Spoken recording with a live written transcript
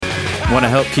Want to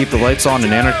help keep the lights on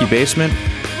in Anarchy Basement?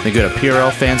 Then go to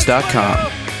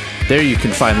PRLFans.com. There you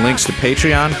can find links to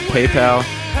Patreon, PayPal,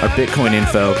 our Bitcoin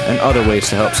info, and other ways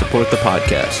to help support the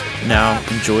podcast. Now,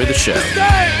 enjoy the show.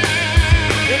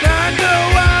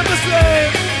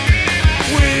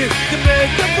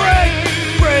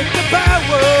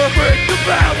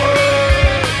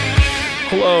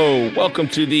 Hello, welcome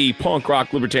to the Punk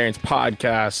Rock Libertarians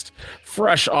podcast,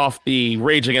 fresh off the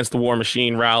Rage Against the War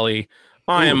Machine rally.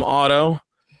 I am Otto,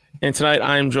 and tonight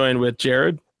I am joined with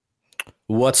Jared.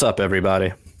 What's up,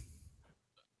 everybody?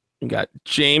 We got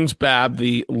James Babb,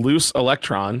 the loose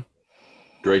electron.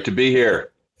 Great to be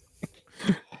here.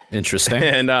 Interesting.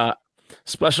 And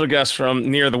special guest from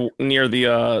near the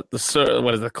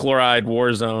what is the Chloride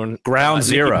War Zone? Ground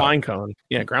Zero. Pinecone.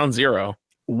 Yeah, Ground Zero.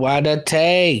 What a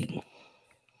take.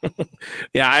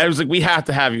 Yeah, I was like, we have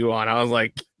to have you on. I was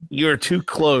like, you're too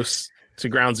close to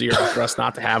Ground Zero for us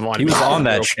not to have on. He was on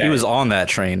that. Okay. He was on that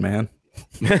train, man.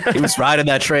 He was riding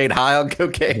that train high on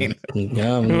cocaine.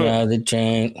 Ride the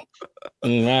train.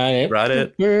 Ride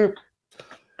it.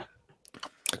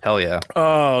 Hell yeah.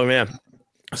 Oh man.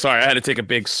 Sorry, I had to take a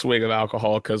big swig of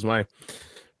alcohol because my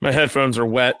headphones are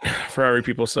wet for every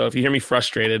people. So if you hear me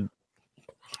frustrated,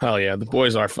 hell yeah, the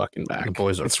boys are fucking back. The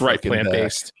boys are. It's right,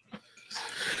 plant-based.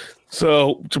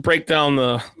 So to break down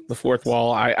the fourth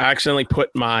wall, I accidentally put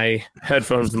my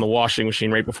headphones in the washing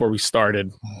machine right before we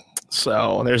started.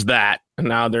 So there's that. And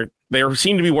now they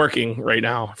seem to be working right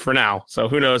now for now. So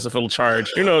who knows if it'll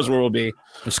charge? Who knows where we'll be?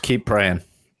 Just keep praying.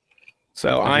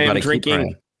 So I am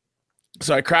drinking.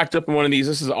 So I cracked up one of these.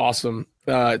 This is awesome.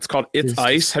 It's called It's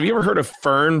Ice. Have you ever heard of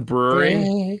Fern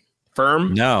Brewing?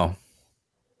 Firm? No.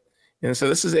 And so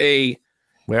this is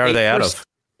Where are they out of?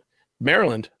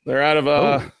 Maryland. They're out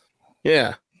of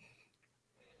yeah.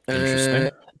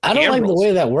 Interesting. I don't like the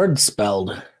way that word's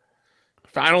spelled.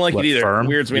 I don't like it either. Firm? It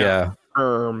weirds me out.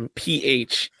 Firm.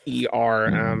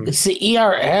 PHERM. It's the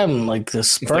ERM, like the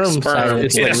sperm side.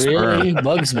 It's It like really sperm.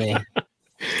 bugs me.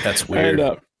 That's weird.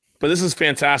 But this is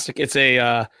fantastic. It's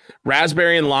a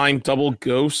raspberry and lime double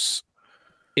ghost,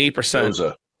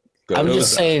 8%. I'm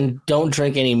just saying, don't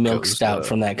drink any milk stout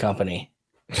from that company.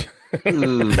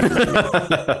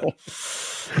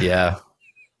 Yeah.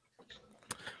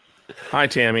 Hi,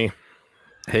 Tammy.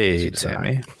 Hey,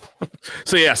 Tammy.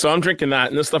 So I'm drinking that,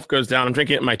 and this stuff goes down. I'm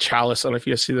drinking it in my chalice. I don't know if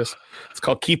you guys see this. It's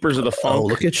called Keepers of the Funk. Oh,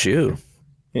 look at you.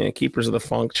 Yeah, Keepers of the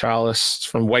Funk chalice. It's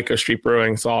from White Coast Street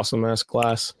Brewing. It's awesome ass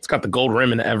glass. It's got the gold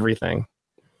rim and everything.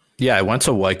 Yeah, I went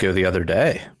to Wyco the other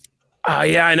day.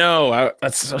 Yeah, I know.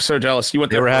 That's so jealous. You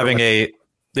went. They were having a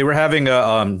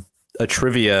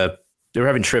trivia. They were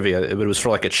having trivia. It was for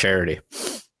like a charity,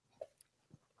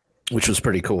 which was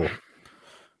pretty cool.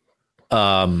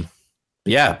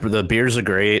 Yeah, the beers are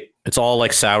great. It's all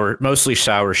like mostly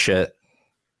sour shit.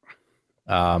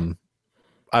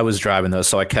 I was driving those,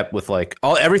 so I kept with like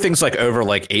everything's like over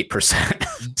like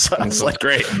 8%. So I was like,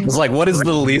 great. I was like, what is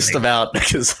the least amount?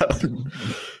 Because I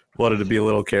wanted to be a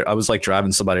little I was like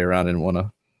driving somebody around and want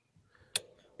to.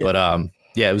 But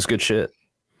yeah, it was good shit.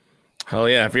 Hell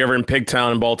yeah! If you're ever in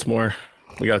Pigtown in Baltimore,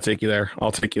 we gotta take you there.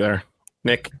 I'll take you there.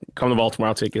 Nick, come to Baltimore.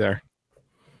 I'll take you there.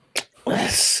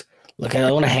 Look,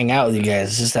 I want to hang out with you guys.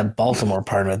 It's just that Baltimore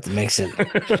part of it that makes it.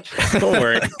 Don't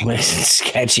worry. Makes it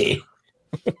sketchy.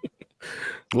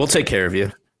 We'll take care of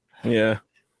you. Yeah.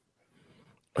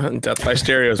 Death by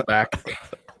Stereo's back.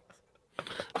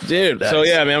 Dude, so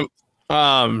yeah, man.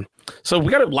 So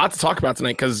we got a lot to talk about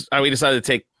tonight because we decided to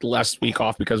take last week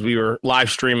off because we were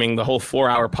live streaming the whole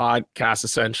 4-hour podcast,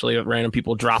 essentially, of random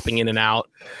people dropping in and out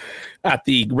at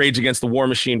the Rage Against the War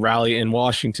Machine rally in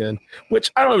Washington,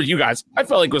 which I don't know about you guys, I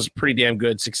felt like was a pretty damn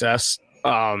good success.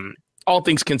 All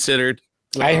things considered.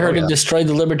 I heard it destroyed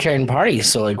the Libertarian Party,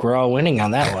 so like we're all winning on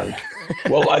that one.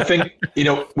 Well, I think,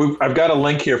 I've got a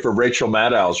link here for Rachel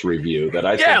Maddow's review that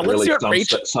I think really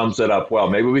sums it up well.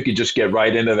 Maybe we could just get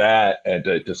right into that and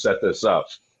to set this up.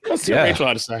 Let's see what Rachel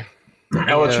had to say.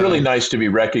 No, it's really nice to be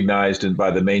recognized by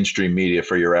the mainstream media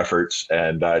for your efforts.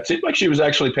 And it seemed like she was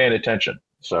actually paying attention.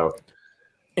 So,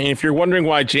 and if you're wondering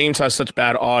why James has such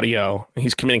bad audio,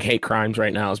 he's committing hate crimes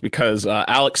right now, is because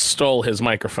Alex stole his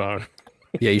microphone.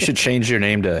 Yeah, you should change your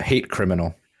name to Hate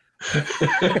Criminal.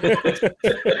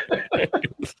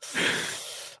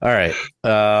 All right.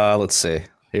 Let's see.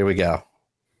 Here we go.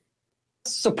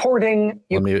 Supporting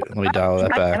let me dial that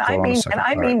back. I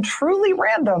mean truly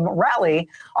random rally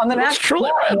on the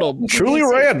national random. Truly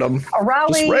random. A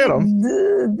rally just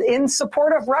random. In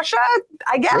support of Russia,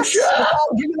 I guess.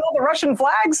 Given all the Russian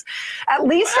flags, at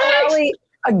least a rally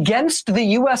against the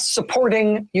U.S.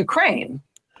 supporting Ukraine.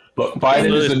 Look,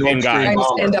 Biden is the Nord Stream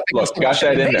bomber. Look, got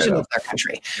that in there. Of their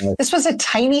country. This was a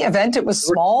tiny event. It was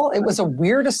small. It was a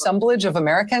weird assemblage of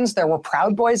Americans. There were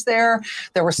Proud Boys there.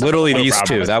 There were literally these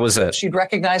two. That was it. She'd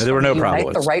recognize there were no Proud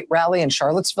Boys. The right rally in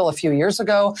Charlottesville a few years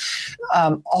ago.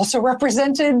 Also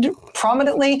represented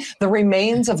prominently the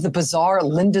remains of the bizarre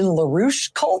Lyndon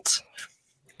LaRouche cult.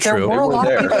 There were a lot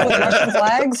of people with Russian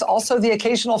flags. Also, the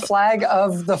occasional flag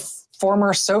of the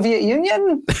former Soviet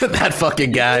Union. That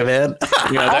fucking guy, man.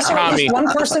 Also, one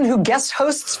person who guest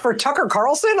hosts for Tucker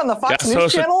Carlson on the Fox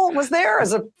News channel was there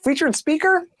as a featured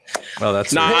speaker. Well,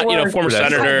 that's not, former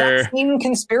senator. Vaccine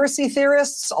conspiracy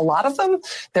theorists, a lot of them.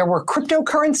 There were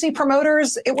cryptocurrency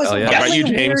promoters. It was about you,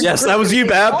 James. Yes, that was you,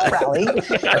 Bab.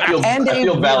 I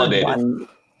feel validated.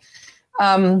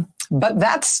 But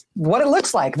that's what it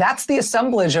looks like. That's the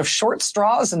assemblage of short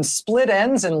straws and split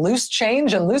ends and loose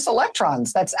change and loose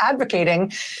electrons that's advocating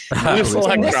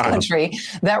in this country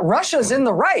that Russia's in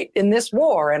the right in this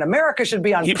war and America should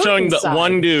be on Keep Putin's showing the side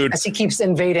one dude as he keeps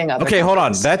invading other countries. Hold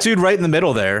on. countries. That dude right in the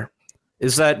middle there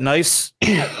is that nice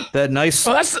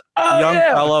young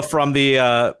fella from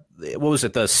the what was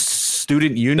it, the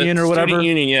student union or whatever? Student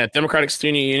union, yeah, Democratic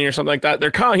Student Union or something like that.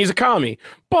 He's a commie,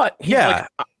 but he's like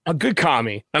a good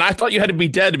commie, and I thought you had to be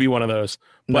dead to be one of those,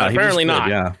 but apparently not.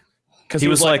 Yeah, because he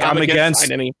was like, I'm against.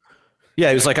 Yeah,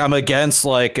 he was like, I'm against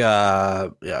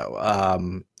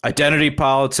identity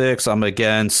politics. I'm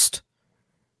against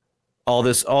all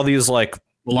these like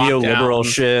neoliberal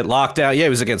shit. Lockdown. Yeah, he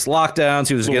was against lockdowns.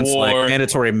 He was against like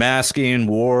mandatory masking,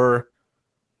 war.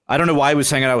 I don't know why he was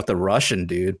hanging out with the Russian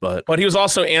dude, but he was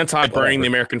also anti-burning the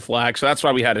American flag, so that's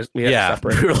why we had to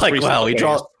separate. We were like, well,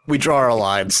 we draw our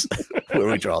lines where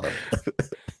we draw them.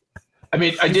 I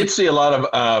mean, I did see a lot of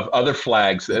other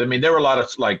flags. I mean, there were a lot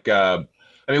of like,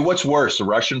 what's worse, a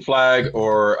Russian flag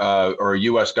or a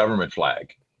U.S. government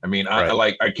flag? I mean,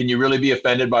 right. Can you really be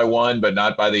offended by one but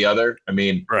not by the other? I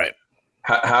mean, right?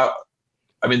 How?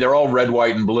 I mean, they're all red,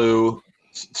 white, and blue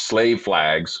slave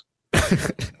flags.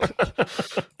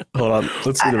 Hold on.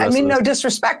 Let's see the rest. I mean, no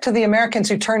disrespect to the Americans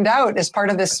who turned out as part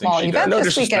of this small event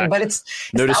this weekend, but it's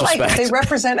not like they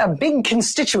represent a big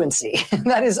constituency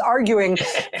that is arguing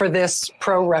for this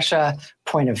pro-Russia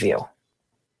point of view.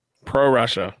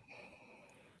 Pro-Russia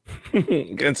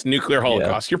against nuclear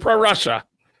holocaust. You're pro-Russia.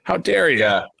 How dare you?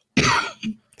 Yeah.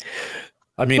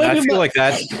 I mean, I feel like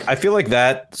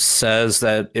that says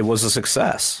that it was a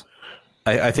success.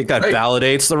 I think that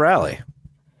validates the rally.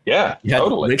 Yeah,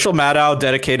 totally. Rachel Maddow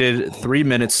dedicated 3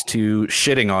 minutes to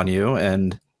shitting on you,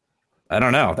 and I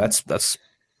don't know. That's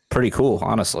pretty cool,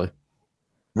 honestly.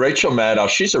 Rachel Maddow,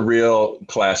 she's a real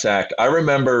class act. I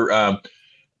remember,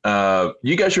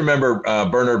 you guys remember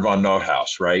Bernard von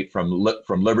Nothaus, right? From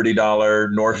Liberty Dollar,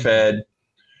 Norfed,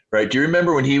 right? Do you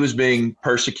remember when he was being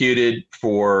persecuted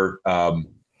for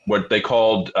what they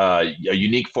called a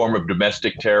unique form of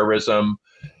domestic terrorism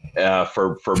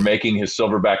for making his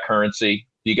silverback currency?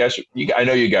 I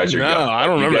know you guys are. No, young. I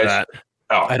don't remember that.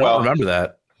 Oh, I don't remember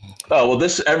that. Oh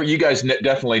well, you guys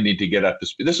definitely need to get up to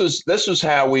speed. This was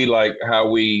how we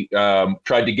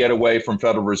tried to get away from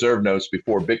Federal Reserve notes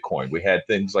before Bitcoin. We had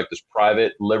things like this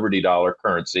private Liberty Dollar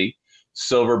currency,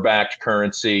 silver-backed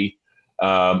currency.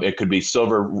 It could be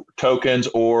silver tokens,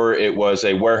 or it was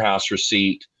a warehouse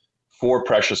receipt for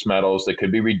precious metals that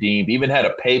could be redeemed. Even had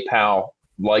a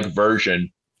PayPal-like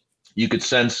version. You could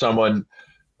send someone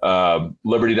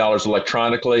Liberty Dollars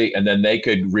electronically, and then they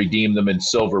could redeem them in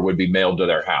silver, would be mailed to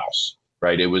their house.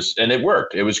 Right. It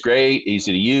worked. It was great,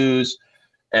 easy to use.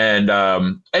 And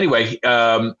anyway,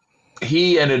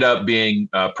 he ended up being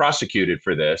prosecuted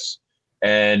for this.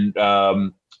 And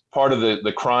part of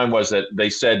the crime was that they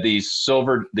said these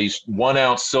 1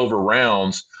 ounce silver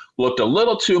rounds looked a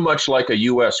little too much like a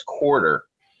U.S. quarter,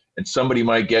 and somebody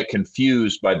might get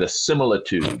confused by the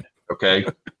similitude. Okay.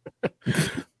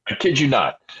 I kid you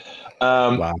not.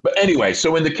 Wow. But anyway,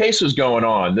 so when the case was going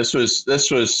on, this was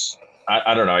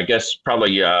I don't know, I guess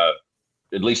probably at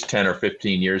least 10 or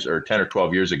 15 years or 10 or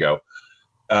 12 years ago.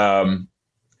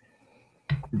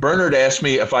 Bernard asked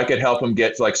me if I could help him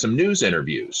get like some news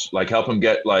interviews, like help him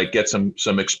get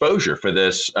some exposure for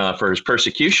this, for his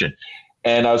persecution.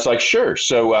 And I was like, sure.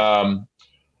 So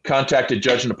contacted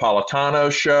Judge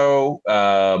Napolitano's show.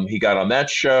 He got on that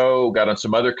show, got on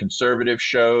some other conservative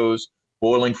shows.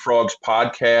 Boiling Frogs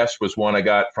podcast was one I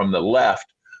got from the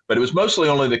left, but it was mostly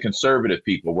only the conservative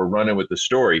people were running with the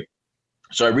story.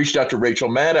 So I reached out to Rachel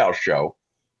Maddow's show,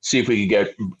 see if we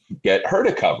could get her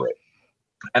to cover it.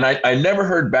 And I never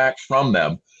heard back from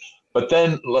them. But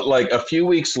then like a few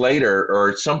weeks later,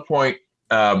 or at some point,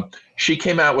 she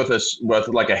came out with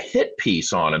like a hit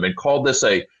piece on him and called this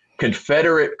a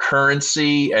Confederate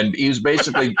currency, and he was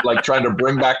basically like trying to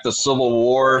bring back the Civil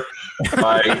War.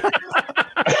 Like,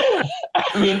 I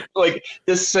mean, like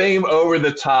the same over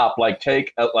the top, like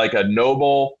take a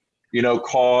noble,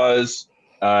 cause,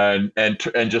 and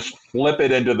just flip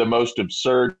it into the most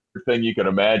absurd thing you can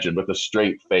imagine with a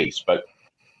straight face. But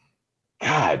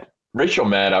God, Rachel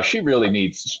Maddow,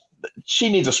 she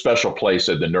needs a special place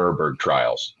at the Nuremberg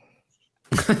trials.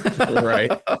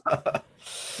 Right.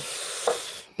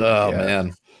 Oh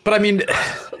man. But I mean,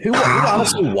 who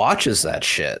honestly watches that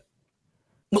shit?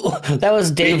 That was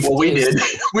Dave. Well, we did.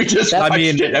 We just. I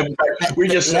mean,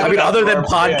 other than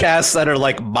podcasts that are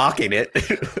like mocking it.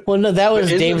 Well, no, that was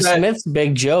Dave Smith's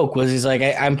big joke. Was he's like,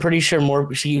 I'm pretty sure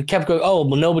more. She kept going. Oh,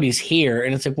 well, nobody's here,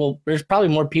 and it's like, well, there's probably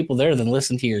more people there than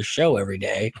listen to your show every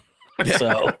day.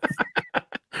 So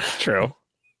true.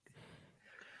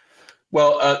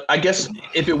 Well, I guess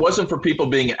if it wasn't for people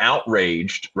being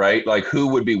outraged, right? Like, who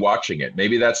would be watching it?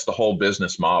 Maybe that's the whole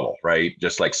business model, right?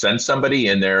 Just like send somebody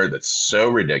in there that's so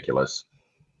ridiculous,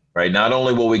 right? Not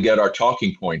only will we get our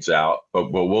talking points out,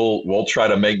 but we'll try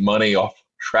to make money off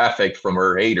traffic from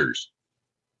her haters.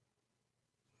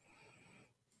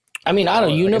 I mean, Otto,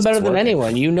 you know better than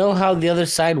anyone. You know how the other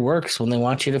side works when they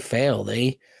want you to fail.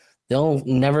 They'll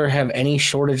never have any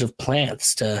shortage of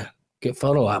plants to get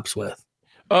photo ops with.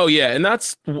 Oh, yeah. And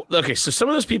that's okay. So some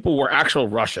of those people were actual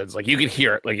Russians. Like you could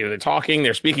hear it. Like they're talking,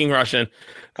 they're speaking Russian.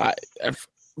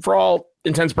 For all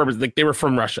intents and purposes, like they were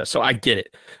from Russia. So I get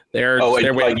it.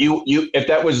 If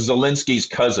that was Zelensky's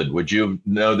cousin, would you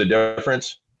know the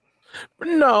difference?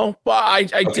 No, but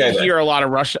I did hear a lot of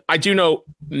Russian. I do know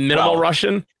minimal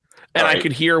Russian. And right. I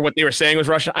could hear what they were saying was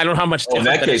Russian. I don't know how much. In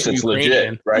that case, it's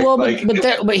legit, right? Well,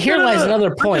 but here lies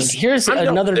another point. Here's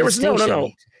another distinction.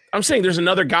 No. I'm saying there's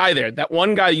another guy there. That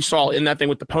one guy you saw in that thing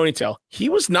with the ponytail, he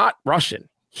was not Russian.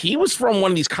 He was from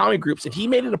one of these comic groups, and he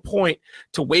made it a point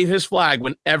to wave his flag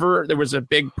whenever there was a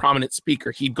big prominent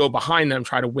speaker. He'd go behind them,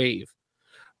 try to wave.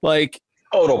 Like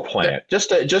total plant,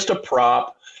 just a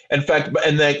prop. In fact,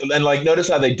 and like notice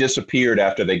how they disappeared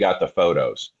after they got the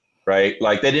photos, right?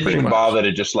 Like they didn't even bother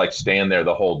to just like stand there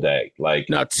the whole day. Like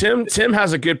now, Tim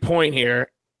has a good point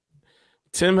here.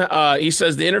 Tim, he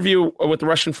says the interview with the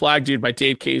Russian flag dude by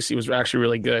Dave Casey was actually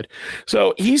really good.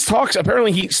 So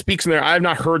apparently he speaks in there. I have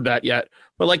not heard that yet,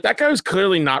 but like that guy was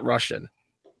clearly not Russian.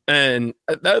 And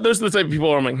those are the type of people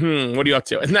who are like, what are you up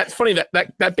to? And that's funny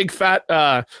that big fat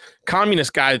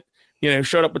communist guy,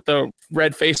 showed up with the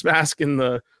red face mask and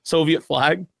the Soviet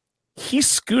flag. He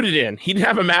scooted in. He didn't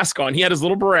have a mask on. He had his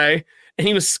little beret. And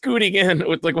he was scooting in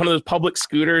with like one of those public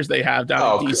scooters they have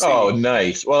down in DC. Oh,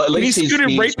 nice. Well, at least he's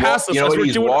right past us.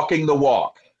 He's walking the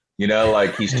walk.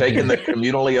 Like he's taking the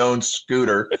communally owned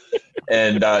scooter,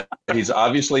 and he's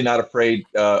obviously not afraid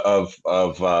of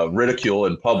ridicule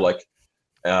in public.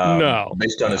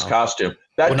 Based on his costume.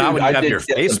 That dude, I did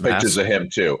get some pictures of him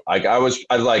too. I was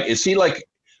like, is he like?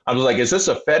 I was like, is this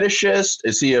a fetishist?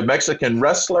 Is he a Mexican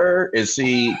wrestler? Is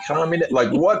he communist?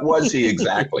 Like, what was he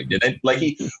exactly?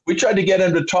 We tried to get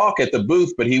him to talk at the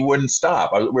booth, but he wouldn't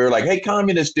stop. We were like, hey,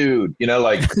 communist dude,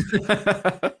 like.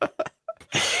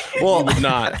 Well, he would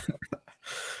not.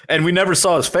 And we never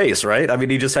saw his face, right? I mean,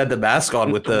 he just had the mask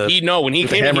on with the. When he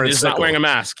came in, he was not wearing a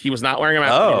mask. He was not wearing a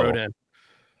mask when he rode in.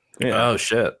 Yeah. Oh,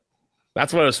 shit.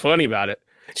 That's what was funny about it.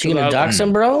 You gonna dox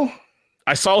him, bro?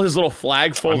 I saw his little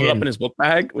flag folded up in his book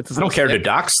bag. With his I don't care to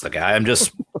dox the guy. I'm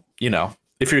just,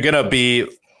 if you're gonna be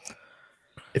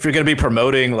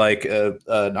promoting like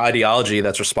an ideology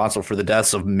that's responsible for the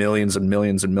deaths of millions and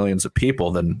millions and millions of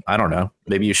people, then I don't know.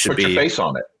 Maybe you should put your face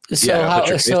on it.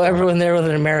 So everyone there with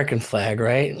an American flag,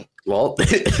 right? Well,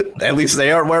 at least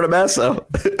they aren't wearing a mask, though.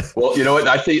 Well, you know what?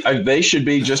 I think they should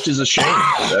be just as ashamed.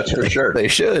 That's for sure. They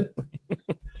should.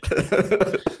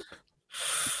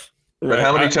 But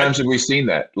how many times have we seen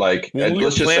that? Like,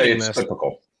 let's just say it's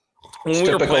typical. It's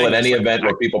typical at any event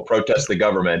where people protest the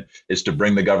government is to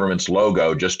bring the government's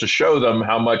logo just to show them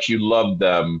how much you love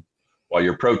them while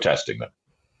you're protesting them.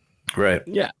 Right.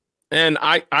 Yeah. And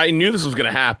I knew this was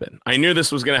going to happen.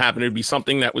 It would be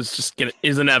something that was just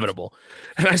is inevitable.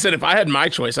 And I said, if I had my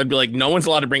choice, I'd be like, no one's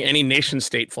allowed to bring any nation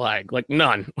state flag. Like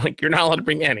none. Like you're not allowed to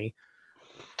bring any.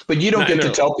 But you don't get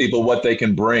to tell people what they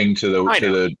can bring to the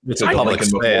Lincoln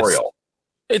Memorial.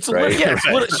 It's right.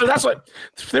 So that's what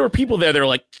there were people there. They were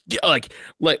like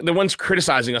the ones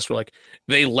criticizing us were like,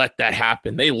 they let that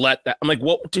happen. They let that. I'm like,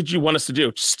 what did you want us to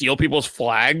do? Steal people's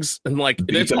flags and like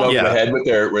beat them over the head with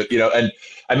their, and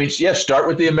I mean, start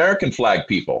with the American flag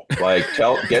people. Like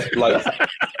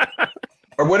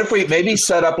Or what if we maybe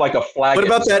set up like a flag? What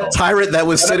about that tyrant that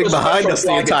was sitting behind us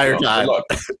the entire time? Look,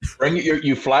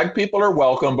 you flag people are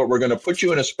welcome, but we're going to put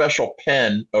you in a special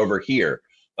pen over here,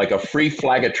 like a free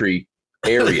flaggetry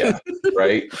area,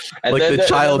 right? And like then the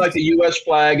child, like the U.S.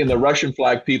 flag and the Russian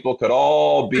flag people could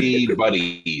all be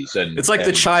buddies. And it's like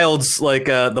the child's like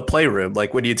the playroom,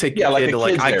 like when you take your kid to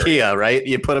like IKEA, right?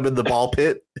 You put them in the ball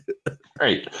pit.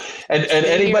 Right. And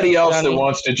anybody else that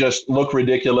wants to just look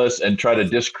ridiculous and try to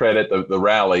discredit the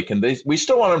rally, we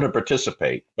still want them to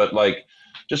participate, but like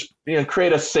just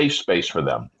create a safe space for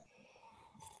them.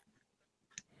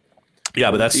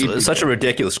 Yeah, but that's such a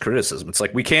ridiculous criticism. It's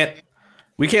like we can't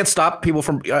stop people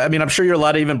from. I mean, I'm sure you're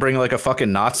allowed to even bring like a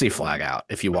fucking Nazi flag out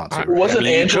if you want to. Wasn't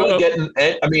Angela getting?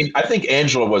 I mean, I think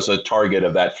Angela was a target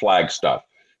of that flag stuff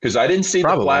because I didn't see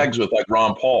the flags with like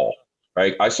Ron Paul.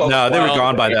 Right, I saw. No, they were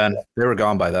gone by then. They were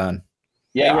gone by then.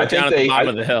 Yeah, I think they bottom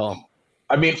of the hill.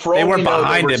 I mean, they weren't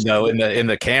behind him though in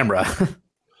the camera.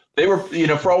 They were,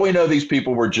 for all we know, these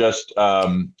people were just,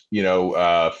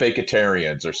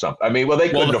 fakeitarians or something. I mean, they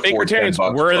couldn't afford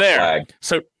 $10 were there.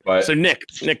 Flag, so Nick,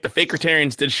 the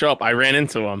fakeitarians did show up. I ran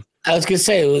into them. I was gonna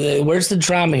say, where's the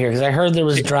drama here? Because I heard there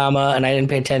was drama and I didn't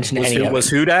pay attention to any of it. Was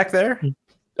Hudak there?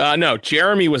 No,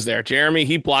 Jeremy was there. Jeremy,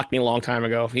 he blocked me a long time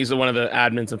ago. He's one of the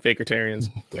admins of fakeitarians.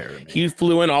 He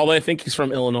flew in, although I think he's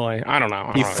from Illinois. I don't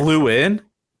know. He flew in?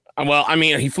 Well, I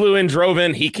mean, he flew in, drove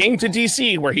in. He came to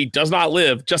DC, where he does not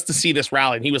live, just to see this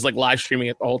rally. And he was like live streaming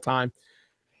it the whole time.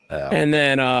 And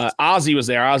then Ozzy was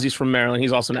there. Ozzy's from Maryland.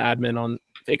 He's also an admin on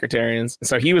fakeitarians.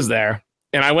 So he was there.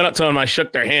 And I went up to him. I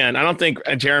shook their hand. I don't think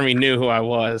Jeremy knew who I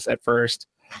was at first.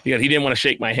 Because he didn't want to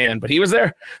shake my hand, but he was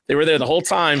there. They were there the whole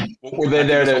time. Were they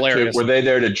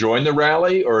there to join the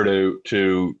rally or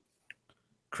to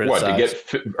criticize? What, to get,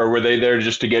 or were they there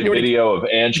just to get video of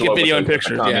Angela video with and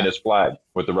pictures, the communist flag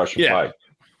with the Russian flag?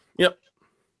 Yep.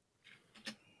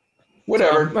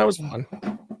 Whatever. So, that was fun.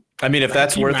 I mean, if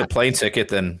that's worth a plane ticket,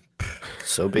 then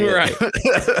so be it. Right.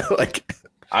 Like,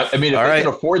 I mean, if they can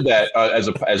afford that as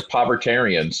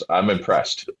povertarians, I'm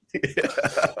impressed.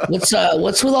 What's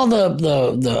with all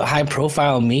the high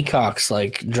profile meacocks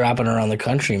like dropping around the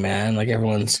country, man? Like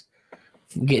everyone's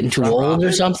getting too old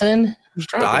or something.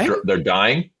 Dying? They're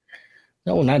dying?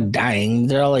 No, not dying.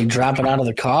 They're all like dropping out of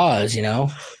the cause,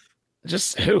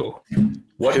 Just who?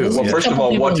 Well, first of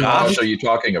all, what Josh are you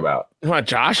talking about? What,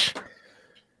 Josh?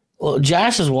 Well,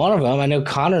 Josh is one of them. I know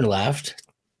Connor left.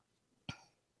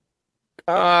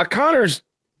 Connor's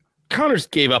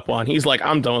gave up on. He's like,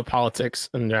 I'm done with politics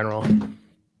in general,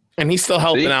 and he's still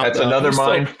helping out. That's another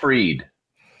mind freed.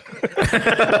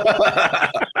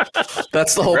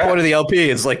 That's the whole point of the LP.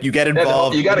 It's like you get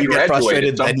involved, you get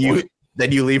frustrated,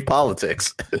 then you leave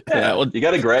politics. Yeah, well, you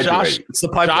got to graduate. It's the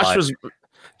pipeline.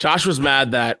 Josh was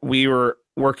mad that we were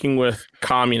working with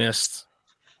communists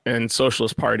and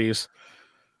socialist parties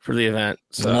for the event.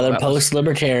 So another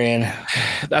post-libertarian.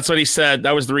 That's what he said.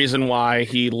 That was the reason why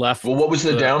he left. Well, what was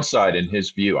the downside in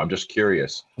his view? I'm just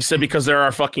curious. He said because they're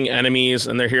our fucking enemies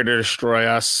and they're here to destroy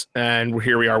us, and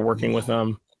here we are working with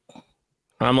them.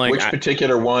 I'm like, which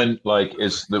particular one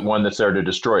is the one that's there to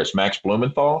destroy us? Max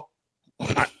Blumenthal?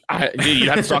 Dude, you'd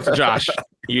have to talk to Josh.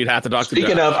 You'd have to talk to Josh.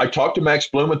 Speaking of, I talked to Max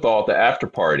Blumenthal at the after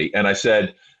party, and I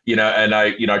said,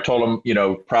 I told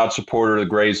him, proud supporter of the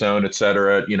Gray Zone, et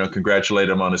cetera,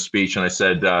 congratulated him on his speech. And I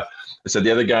said,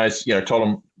 the other guys, told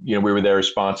him, we were there as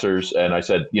sponsors. And I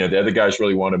said, the other guys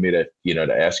really wanted me to,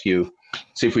 to ask you,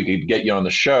 see if we could get you on the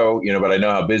show, but I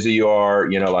know how busy you are,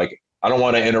 I don't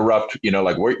want to interrupt,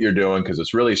 what you're doing, because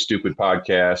it's really a stupid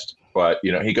podcast. But,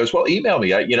 he goes, well, email me,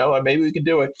 maybe we can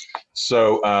do it.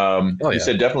 So he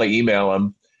said, definitely email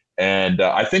him. And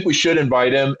I think we should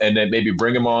invite him and then maybe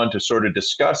bring him on to sort of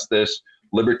discuss this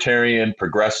libertarian,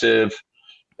 progressive,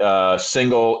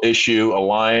 single issue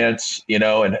alliance, and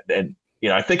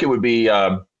I think it would be,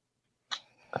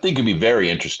 it'd be very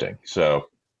interesting. So.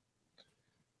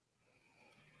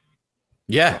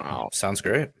 Yeah, sounds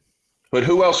great. But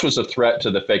who else was a threat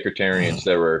to the fakeitarians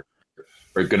that were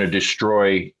going to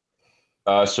destroy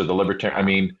us or the libertarian? I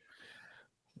mean,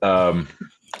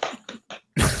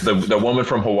 the woman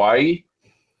from Hawaii.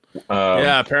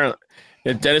 Apparently,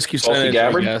 Dennis Kucinich,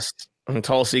 I guess, and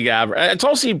Tulsi Gabbard.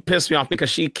 Tulsi pissed me off because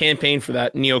she campaigned for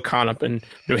that neocon up in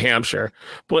New Hampshire.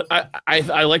 But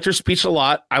I liked her speech a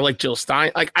lot. I like Jill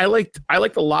Stein. I liked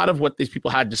a lot of what these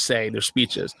people had to say. Their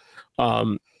speeches,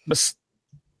 but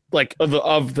like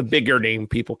of the bigger name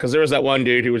people, because there was that one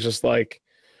dude who was just like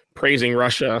praising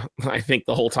Russia, I think,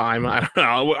 the whole time. I don't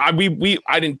know. I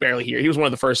didn't barely hear. He was one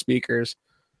of the first speakers.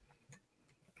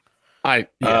 I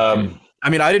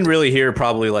mean, I didn't really hear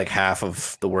probably like half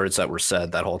of the words that were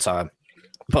said that whole time,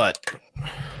 but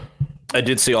I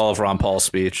did see all of Ron Paul's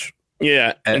speech.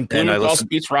 Yeah, and Paul's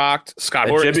speech rocked. Scott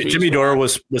Horton. Jimmy Dore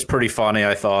was pretty funny,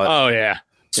 I thought. Oh yeah,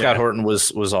 Scott Horton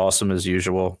was awesome as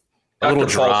usual. A little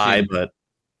dry, but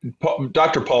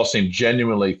Dr. Paul seemed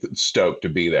genuinely stoked to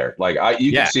be there. Like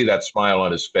you could see that smile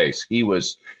on his face. He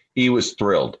was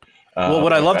thrilled. Well,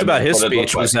 what I loved about his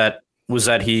speech was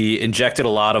that he injected a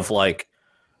lot of like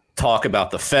talk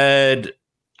about the Fed,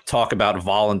 talk about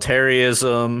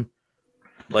voluntarism.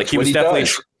 Like he was definitely,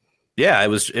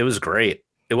 it was great.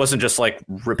 It wasn't just like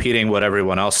repeating what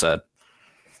everyone else said.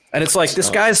 And it's like, this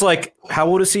guy's like, how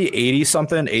old is he? 80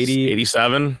 something,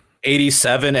 87,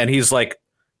 and he's like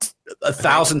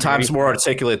 1,000 times more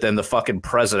articulate than the fucking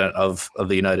president of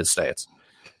the United States.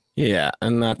 Yeah.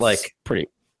 And that's like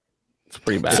it's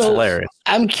pretty bad. It's hilarious.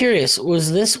 I'm curious,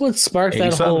 was this what sparked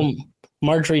 87? That whole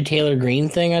Marjorie Taylor Greene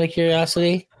thing out of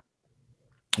curiosity?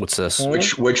 What's this?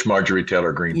 Which Marjorie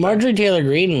Taylor Greene? Marjorie Taylor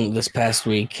Greene this past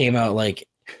week came out like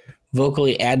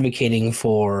vocally advocating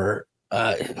for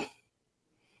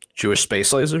Jewish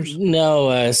space lasers? No,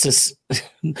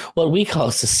 what we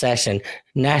call secession.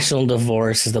 National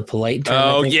divorce is the polite term.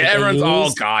 Oh yeah, everyone's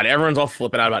all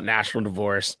flipping out about national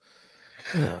divorce.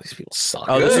 Oh, these people suck.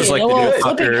 Oh, this is like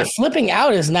flipping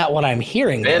out is not what I'm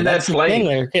hearing. Fan that's the flame.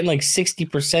 They're getting like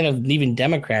 60% of even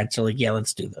Democrats are like, yeah,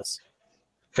 let's do this.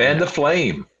 Fan the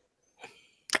flame.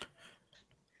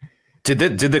 Did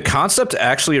the concept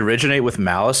actually originate with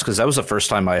Malice? Because that was the first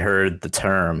time I heard the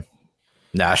term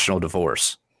national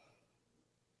divorce.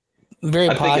 Very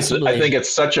possibly. I think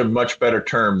it's such a much better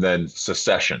term than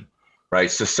secession, right?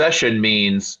 Secession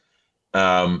means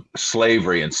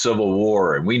slavery and civil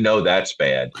war, and we know that's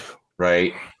bad,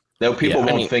 right? No, people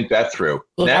won't think that through.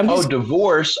 Look,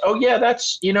 divorce. Oh yeah,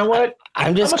 that's, you know what?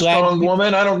 I'm just glad strong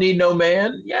woman. I don't need no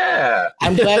man. Yeah.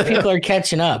 I'm glad people are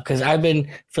catching up, because I've been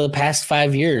for the past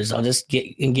 5 years. I'll just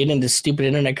get into stupid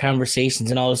internet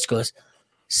conversations and all this goes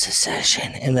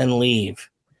secession and then leave.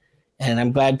 And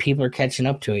I'm glad people are catching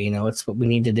up to it. You know, it's what we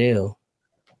need to do.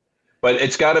 But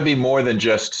it's got to be more than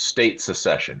just state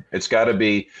secession. It's got to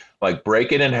be like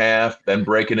break it in half, then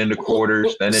break it into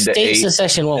quarters, then into state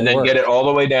secession won't and then work. Get it all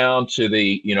the way down to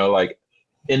the, like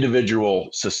individual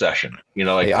secession.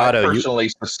 Like hey, Otto, I personally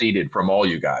seceded from all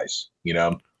you guys.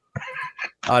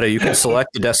 Otto, you can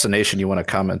select the destination you want to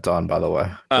comment on. By the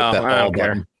way, I don't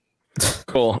care.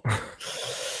 Cool.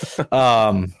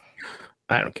 I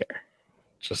don't care.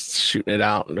 Just shooting it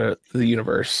out into the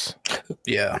universe.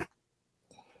 Yeah.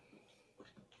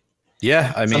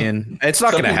 Yeah, I mean, it's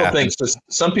not going to happen.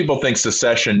 Some people think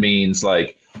secession means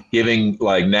like giving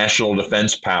like national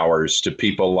defense powers to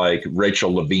people like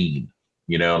Rachel Levine,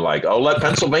 like, oh, let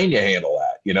Pennsylvania handle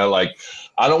that. Like,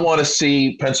 I don't want to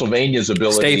see Pennsylvania's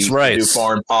ability to do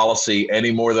foreign policy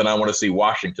any more than I want to see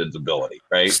Washington's ability,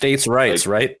 right? States' rights,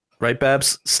 right? Right,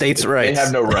 Babs? States' rights. They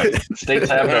have no rights. States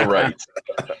have no rights.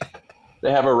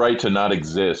 They have a right to not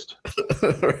exist.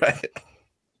 Right.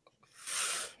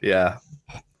 Yeah.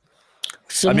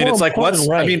 I mean, it's like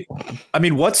right.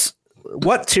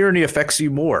 What tyranny affects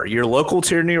you more, your local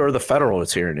tyranny or the federal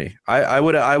tyranny? I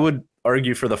would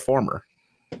argue for the former.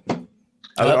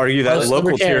 I would argue that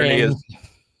local tyranny is.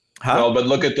 Well,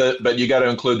 but you got to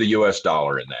include the U.S.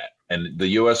 dollar in that, and the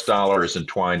U.S. dollar is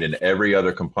entwined in every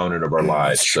other component of our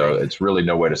lives. So it's really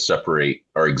no way to separate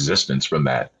our existence from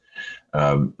that.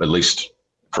 At least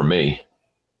for me.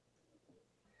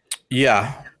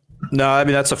 Yeah. No, I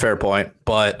mean, that's a fair point,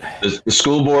 but the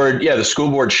school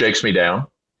board shakes me down.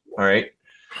 All right.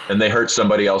 And they hurt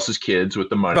somebody else's kids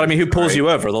with the money. But I mean, who pulls you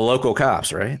over? The local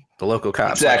cops, right? The local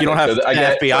cops. Exactly. Like, you don't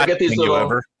have FBI I get these little,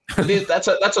 over. That's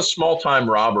a small time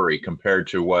robbery compared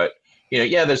to what,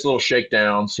 there's little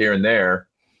shakedowns here and there,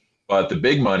 but the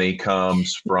big money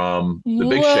comes from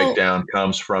shakedown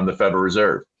comes from the Federal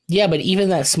Reserve. Yeah, but even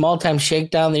that small time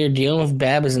shakedown that you're dealing with,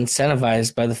 Bab, is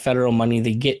incentivized by the federal money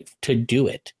they get to do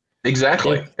it.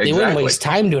 Exactly. They wouldn't waste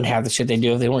time doing half the shit they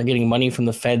do if they weren't getting money from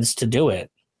the feds to do it.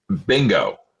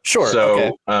 Bingo. Sure.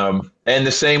 So, and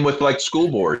the same with like school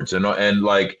boards and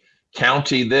like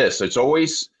county this. It's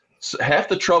always half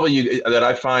the trouble that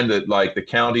I find that like the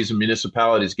counties and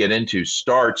municipalities get into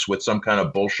starts with some kind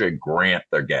of bullshit grant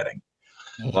they're getting.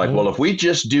 Mm-hmm. Like, well, if we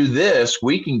just do this,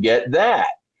 we can get that.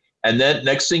 And then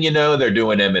next thing you know, they're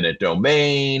doing eminent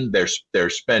domain. They're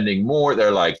spending more. They're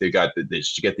like they get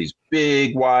these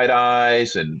big wide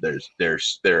eyes, and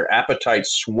their appetite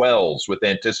swells with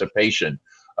anticipation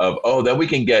of then we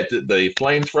can get the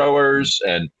flamethrowers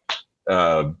and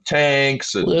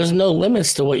tanks. And, there's no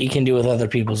limits to what you can do with other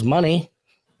people's money.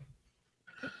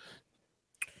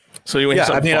 So I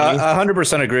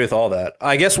 100% agree with all that.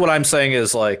 I guess what I'm saying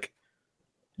is like,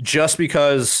 just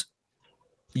because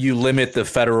you limit the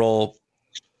federal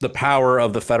the power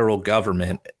of the federal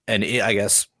government, and I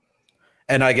guess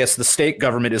the state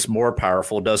government is more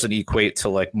powerful, doesn't equate to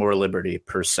like more liberty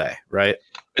per se, right?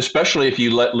 Especially if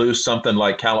you let loose something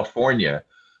like California,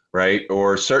 right?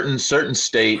 Or certain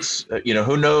states,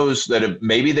 who knows that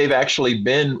maybe they've actually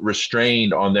been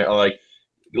restrained on their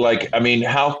I mean,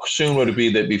 how soon would it be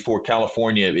that before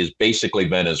California is basically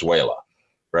Venezuela,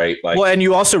 right? Well, and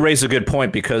you also raise a good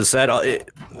point, because that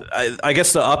I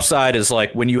guess the upside is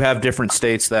like when you have different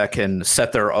states that can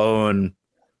set their own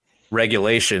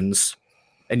regulations,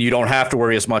 and you don't have to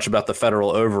worry as much about the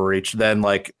federal overreach, then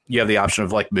like you have the option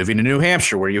of like moving to New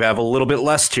Hampshire where you have a little bit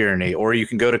less tyranny, or you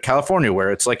can go to California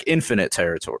where it's like infinite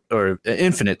territory or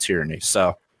infinite tyranny.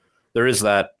 So there is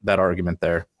that argument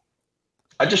there.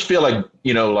 I just feel like,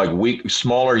 like weak,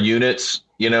 smaller units,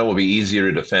 will be easier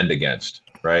to defend against,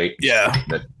 right? Yeah.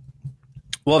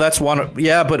 Well, that's one.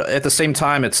 Yeah. But at the same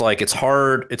time, it's like, it's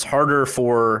harder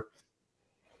for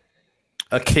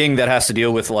a king that has to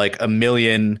deal with like a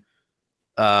million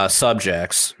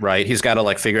subjects, right? He's got to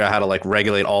like figure out how to like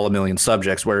regulate all 1 million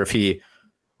subjects, where if he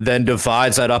then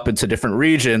divides that up into different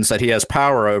regions that he has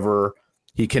power over,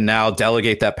 he can now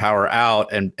delegate that power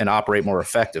out and operate more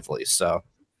effectively. So,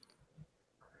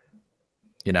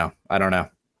 I don't know.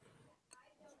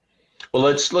 Well,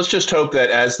 let's just hope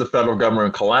that as the federal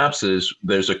government collapses,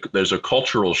 there's a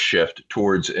cultural shift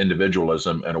towards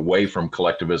individualism and away from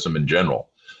collectivism in general.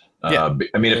 Yeah.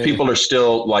 I mean, if people are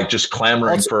still like just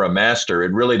clamoring for a master,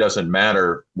 it really doesn't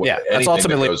matter anything that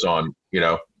goes on,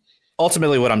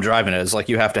 Ultimately, what I'm driving at is like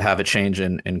you have to have a change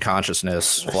in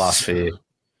consciousness, philosophy,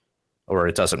 or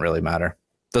it doesn't really matter.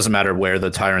 It doesn't matter where the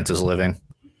tyrant is living.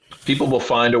 People will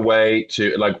find a way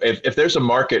to, like, if there's a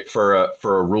market for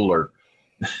a ruler,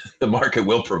 the market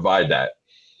will provide that.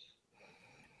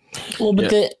 Well,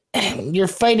 but you're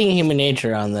fighting human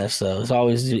nature on this, though. It's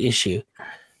always the issue.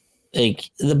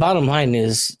 Like, the bottom line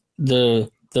is a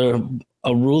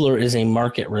ruler is a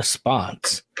market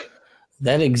response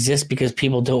that exists because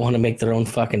people don't want to make their own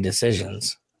fucking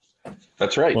decisions.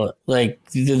 That's right. Well, like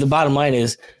the bottom line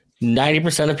is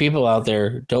 90% of people out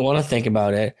there don't want to think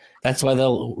about it. That's why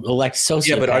they'll elect sociopaths.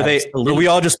 Yeah, but are we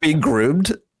all just being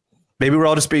groomed? Maybe we're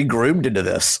all just being groomed into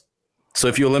this. So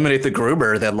if you eliminate the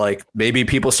groomer, then like maybe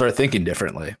people start thinking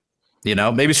differently.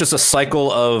 Maybe it's just a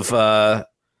cycle of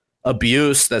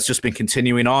abuse that's just been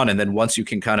continuing on, and then once you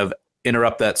can kind of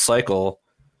interrupt that cycle,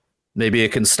 maybe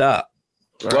it can stop.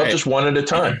 Well, just one at a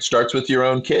time. Starts with your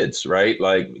own kids, right?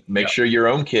 Like make sure your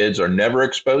own kids are never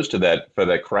exposed to that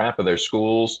crap of their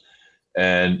schools,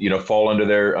 and fall under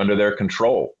their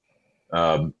control.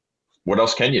 What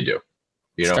else can you do?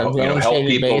 Help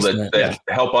people that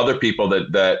help other people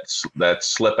that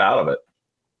slip out of it.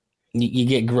 You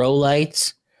get grow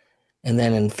lights. And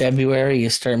then in February, you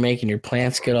start making your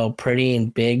plants get all pretty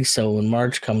and big. So when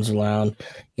March comes around,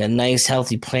 you got nice,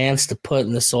 healthy plants to put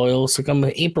in the soil. So come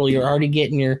April, you're already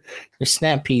getting your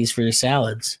snap peas for your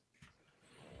salads.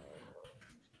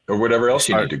 Or whatever else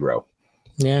you need to grow.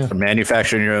 Yeah. Or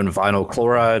manufacturing your own vinyl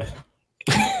chloride.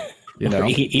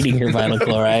 Eating your vinyl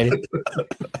chloride.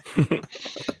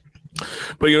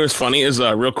 But what's funny is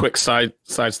a real quick side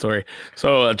story.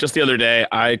 So just the other day,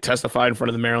 I testified in front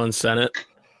of the Maryland Senate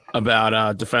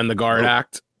about Defend the Guard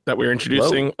Act that we were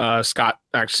introducing. Scott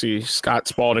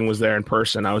Spalding was there in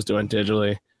person. I was doing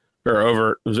digitally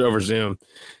it was over Zoom.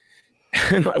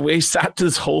 And we sat to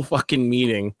this whole fucking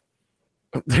meeting.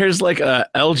 There's like a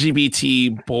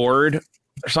LGBT board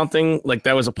or something like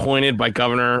that was appointed by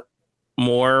Governor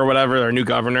Moore or whatever, our new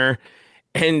governor.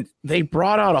 And they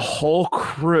brought out a whole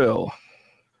crew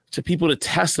to people to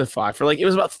testify for it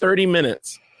was about 30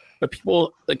 minutes. But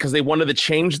people, because they wanted to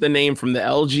change the name from the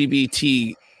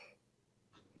LGBTQ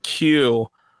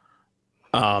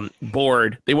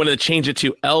board, they wanted to change it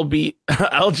to LGBTQIA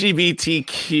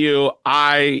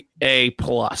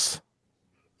plus.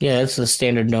 Yeah, that's the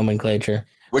standard nomenclature.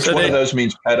 Which one of those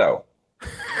means pedo?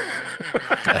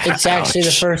 It's actually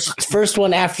the first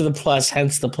one after the plus,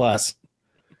 hence the plus.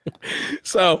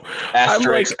 So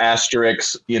asterisk,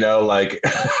 backslash,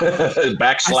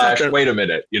 wait a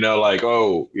minute,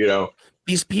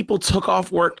 these people took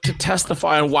off work to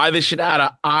testify on why they should add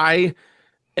a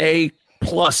IA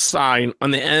plus sign on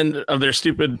the end of their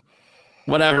stupid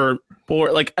whatever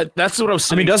board. Like that's what I was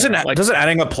saying. Doesn't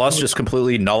adding a plus just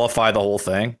completely nullify the whole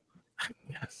thing?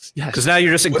 Yes. Because now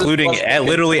you're just including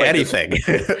literally anything.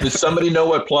 Does somebody know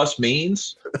what plus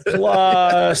means?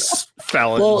 Plus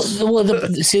felons. Well,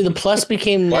 the plus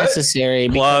became necessary.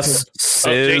 Plus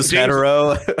cis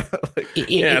hetero.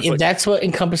 That's what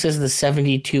encompasses the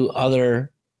 72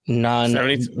 other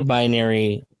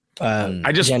non-binary.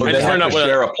 I just learned out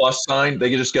share a plus sign. They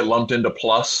can just get lumped into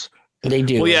plus. They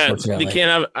do. Well, yeah, unfortunately. you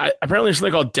can't have. Apparently, there's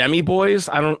something called demi boys.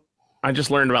 I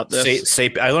just learned about this.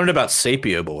 I learned about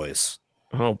Sapio boys.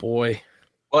 Oh boy.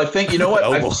 Well, I think you know what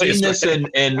Oh, I've boy. seen this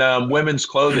in women's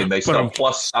clothing. They sell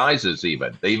plus sizes.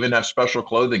 Even they even have special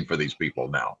clothing for these people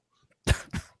now.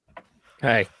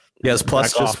 Hey, Yes,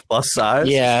 plus Back just off. plus size.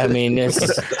 Yeah, I mean,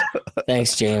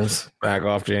 thanks, James. back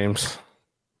off, James.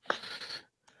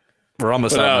 We're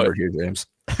almost But, outnumbered here, James.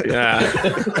 Yeah,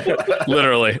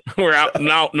 literally, we're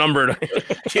outnumbered.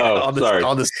 Oh, sorry.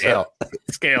 On the scale.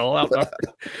 Scale outnumbered.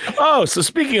 Oh, so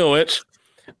speaking of which,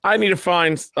 I need to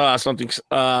find something.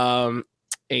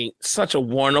 Such a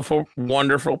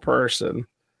wonderful person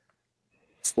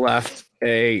left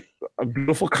a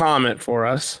beautiful comment for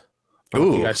us.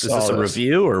 Ooh, You is guys saw this a this.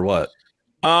 review or what?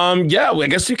 Yeah, well, I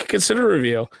guess you could consider a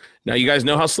review. Now you guys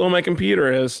know how slow my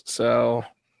computer is, so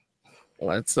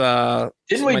let's Didn't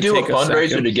we might do a take a fundraiser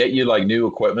second. to get you like new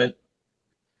equipment?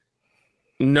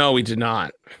 No, we did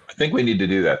not. I think we need to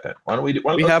do that then. Why don't we do?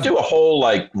 We Let's have- do a whole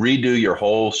like redo your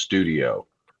whole studio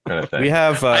kind of thing. We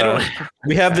have I don't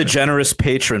we have the generous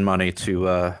patron money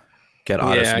to get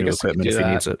Otto's Yeah, I new guess we could equipment do if he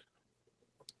that. needs it.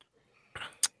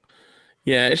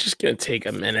 Yeah, it's just gonna take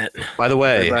a minute. By the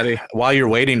way, Everybody. while you're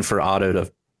waiting for Otto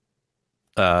to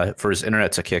for his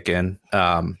internet to kick in,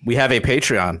 we have a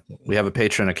Patreon. We have a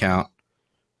Patreon account.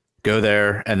 Go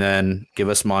there and then give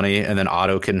us money, and then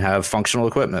Otto can have functional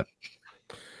equipment,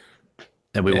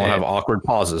 and we won't Yeah. have awkward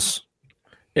pauses.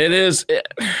 It is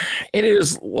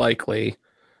likely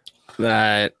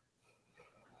that.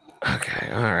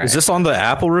 Okay, all right. Is this on the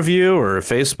Apple review or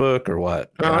Facebook or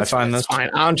what? No, Can I it's find this? fine.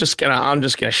 I'm just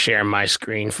gonna share my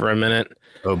screen for a minute.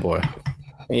 Oh boy.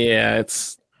 Yeah,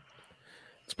 it's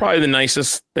probably the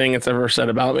nicest thing it's ever said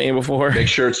about me before. Make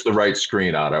sure it's the right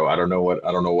screen, Otto. I don't know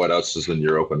what else is in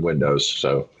your open windows.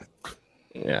 So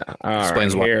Yeah, all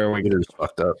Explains right, why here we go. computer's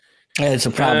fucked up. It's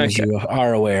a problem, as Okay. you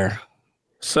are aware.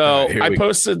 So All right, here I we go.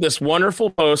 posted this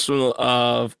wonderful post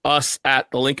of us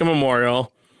at the Lincoln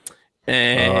Memorial,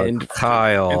 and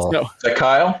Kyle. no, is that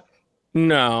Kyle?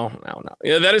 no.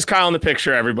 Yeah, that is Kyle in the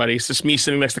picture. Everybody, it's just me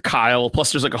sitting next to Kyle.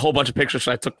 Plus, there's like a whole bunch of pictures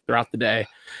I took throughout the day,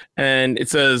 and it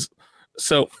says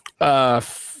so.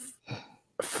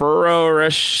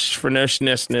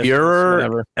 Furorishnishness, Führer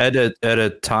whatever.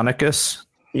 Editonicus.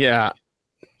 Yeah,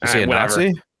 Is he a whatever.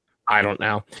 Nazi? I don't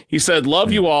know. He said,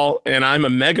 "Love you all, and I'm a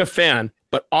mega fan,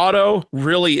 but Otto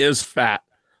really is fat.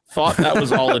 Thought that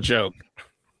was all a joke."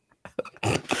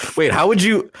 Wait, how would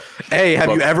you? Hey, have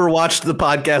you ever watched the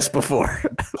podcast before?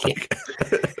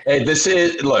 Hey,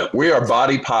 look, we are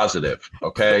body positive.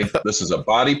 Okay, this is a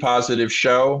body positive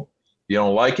show. You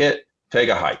don't like it? Take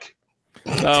a hike.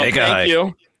 Oh, Take a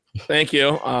hike. Thank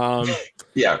you.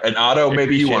 Yeah, and Otto,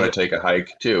 maybe you appreciate want it. to take a hike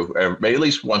too, at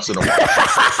least once in a while.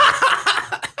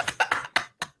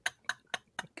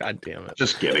 God damn it.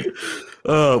 Just kidding.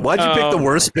 Why'd you pick the Oh,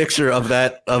 worst picture of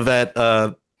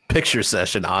that picture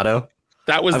session, Otto?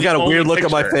 That was I've the got a only weird look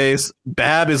on my picture. face.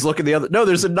 Bab is looking the other. No,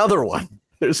 there's another one.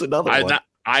 There's another one.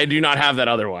 I do not have that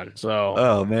other one. So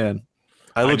Oh man,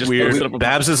 I look just weird. posted up a-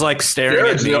 Babs is like staring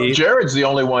at me. Jared's the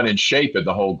only one in shape in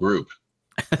the whole group.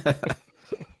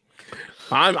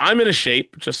 I'm in a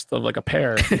shape just of like a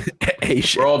pear. Hey,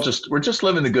 shit. We're just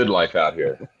living the good life out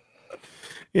here.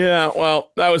 Yeah,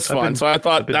 well, that was I've fun. been- So I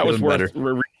thought been that was doing worth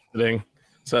revisiting.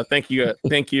 So thank you,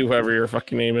 whoever your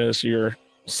fucking name is. You're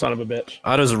son of a bitch.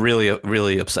 Otto's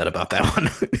really upset about that one.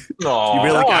 No, You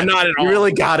really No, got, I'm not at all. you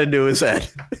really got into his head.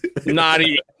 Not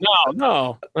even.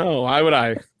 No. Why would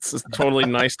I? It's a totally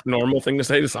nice, normal thing to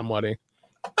say to somebody.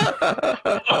 I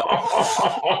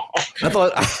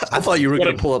thought you were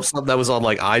going to pull up something that was on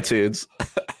like iTunes.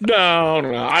 No.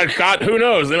 Who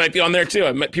knows? They might be on there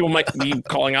too. People might be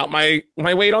calling out my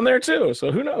weight on there too.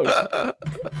 So who knows? I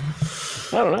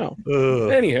don't know.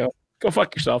 Anyhow, go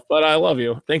fuck yourself. But I love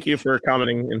you. Thank you for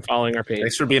commenting and following our page.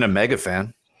 Thanks for being a mega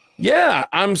fan. Yeah,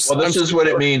 Well, this is what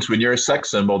it means when you're a sex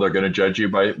symbol. They're going to judge you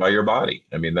by your body.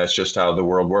 I mean, that's just how the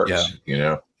world works. Yeah. You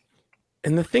know.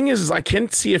 And the thing is I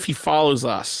can't see if he follows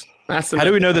us. That's the How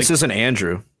do we know like, this isn't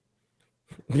Andrew?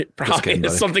 Probably kidding,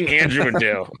 it's buddy. something Andrew would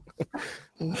do.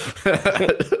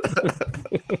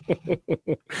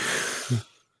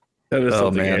 That is Oh,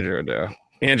 something man. Andrew would do.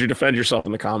 Andrew, defend yourself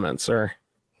in the comments, sir.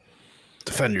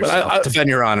 Defend But yourself. Defend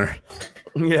your honor.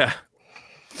 Yeah.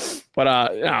 But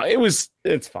no,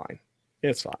 it's fine.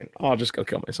 It's fine. I'll just go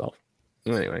kill myself.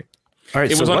 Anyway. All right,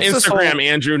 It was on what's this Instagram, whole-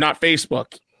 Andrew, not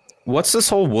Facebook. What's this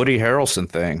whole Woody Harrelson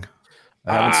thing?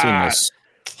 I haven't seen this.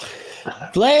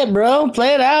 Play it, bro.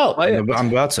 Play it out. I'm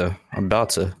about to.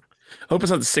 Hope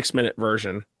it's not the 6-minute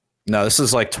version. No, this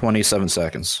is like 27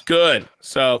 seconds. Good.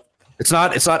 So It's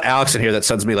not Alex in here that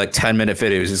sends me like 10-minute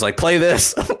videos. He's like, play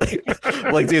this.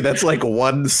 Like, dude, that's like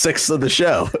 1/6 of the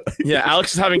show. Yeah,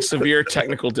 Alex is having severe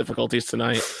technical difficulties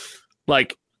tonight.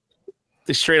 Like,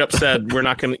 they straight up said, you're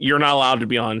not allowed to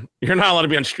be on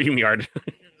StreamYard.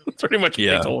 That's pretty much what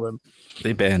they told him.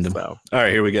 They banned him. So. All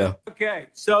right, here we go. Okay,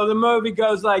 so the movie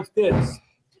goes like this.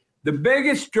 The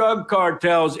biggest drug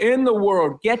cartels in the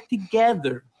world get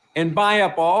together and buy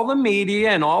up all the media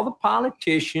and all the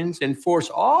politicians and force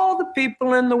all the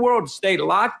people in the world to stay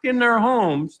locked in their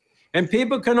homes. And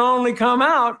people can only come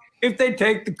out if they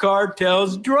take the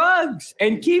cartel's drugs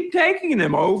and keep taking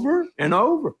them over and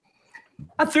over.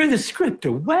 I threw the script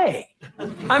away.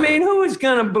 I mean, who is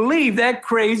going to believe that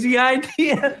crazy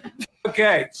idea?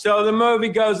 Okay, so the movie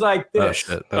goes like this. Oh,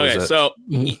 shit. Okay, so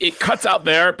it cuts out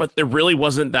there, but there really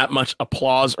wasn't that much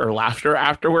applause or laughter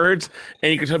afterwards.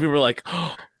 And you could tell people were like,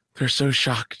 oh, they're so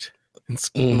shocked. And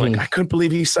I'm like, I couldn't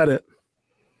believe he said it.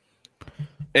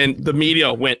 And the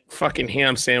media went fucking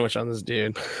ham sandwich on this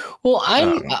dude. Well,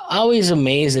 I'm always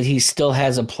amazed that he still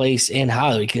has a place in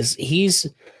Hollywood because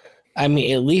I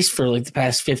mean, at least for like the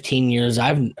past 15 years,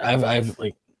 I've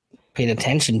like paid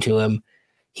attention to him.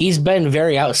 He's been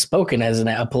very outspoken as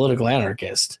a political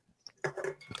anarchist.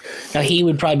 Now he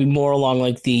would probably be more along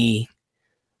like the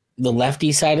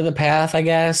lefty side of the path, I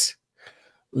guess,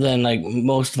 than like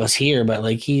most of us here. But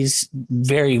like he's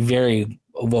very, very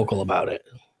vocal about it.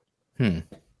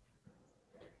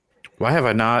 Why have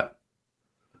I not?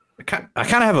 I kind of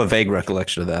have a vague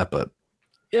recollection of that, but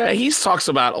yeah, he talks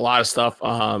about a lot of stuff.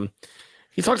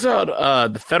 He talks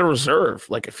about the Federal Reserve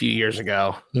like a few years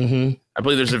ago. Mm-hmm. I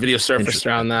believe there's a video surfaced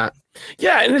around that.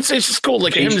 Yeah, and it's just cool,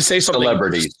 like him to say something.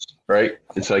 Celebrities, right?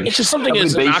 It's just something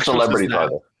as big celebrities are.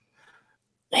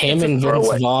 Him and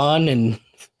Vince Vaughn, and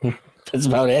that's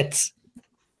about it.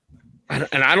 And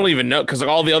I don't even know because like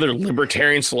all the other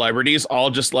libertarian celebrities all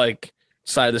just like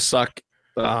decided to suck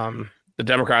the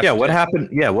Democrats. Yeah, what happened?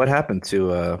 Yeah, what happened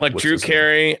to like Drew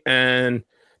Carey and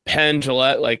Penn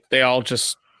Jillette? Like they all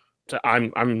just.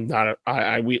 I'm not.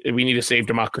 We need to save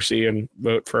democracy and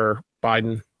vote for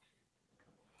Biden.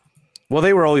 Well,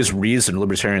 they were always reasoned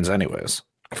libertarians, anyways.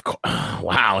 Of course.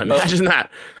 Wow, imagine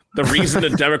that. The reason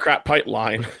the Democrat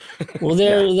pipeline. Well,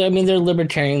 they're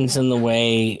libertarians in the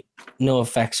way no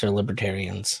effects are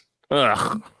libertarians.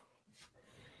 Ugh.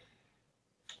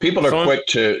 People are quick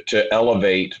to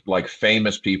elevate like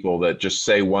famous people that just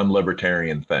say one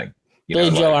libertarian thing.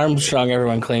 Joe Armstrong,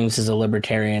 everyone claims is a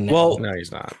libertarian. Well, no,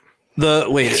 he's not.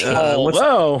 What was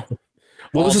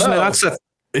his name? Not Seth.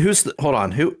 Hold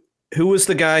on. Who was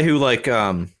the guy who like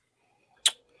who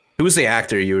was the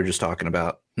actor you were just talking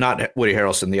about? Not Woody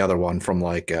Harrelson, the other one from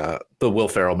like the Will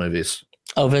Ferrell movies.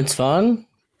 Oh, Vince Vaughn?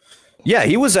 Yeah,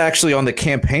 he was actually on the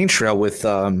campaign trail with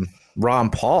Ron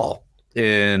Paul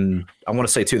in I want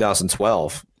to say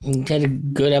 2012. He had a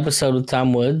good episode with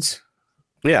Tom Woods.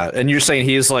 Yeah, and you're saying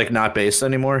he's like not based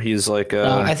anymore? He's like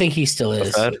I think he still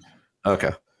is.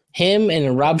 Okay. Him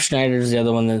and Rob Schneider is the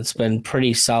other one that's been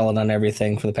pretty solid on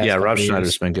everything for the past. Yeah, Rob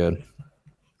Schneider's been good.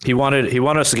 He wanted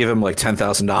us to give him like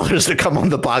 $10,000 to come on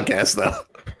the podcast, though.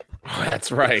 Oh, that's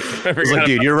right. He's like,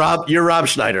 dude, you're Rob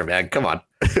Schneider, man. Come on.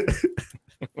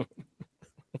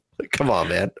 Come on,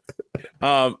 man.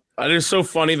 It is so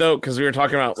funny though because we were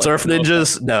talking about like, Surf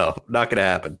Ninjas. No, not gonna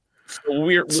happen.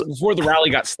 So before the rally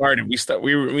got started,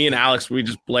 me and Alex, we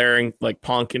just blaring like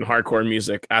punk and hardcore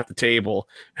music at the table,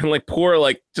 and like poor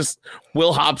like just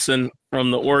Will Hobson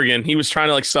from the Oregon, he was trying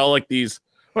to like sell like these,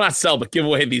 well not sell but give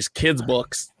away these kids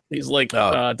books, these like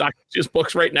Dr. Seuss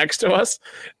books right next to us,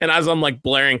 and as I'm like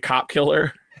blaring Cop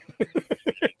Killer,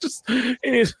 just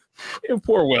and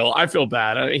poor Will, I feel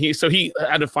bad. He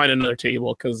had to find another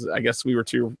table because I guess we were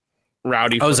too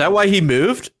rowdy. Oh, is that why he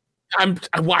moved?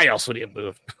 Why else would he have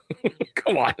moved?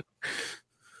 Come on.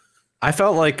 I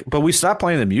felt like, but we stopped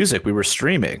playing the music. We were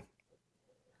streaming.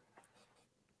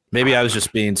 Maybe I was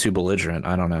just being too belligerent.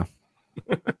 I don't know.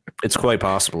 It's quite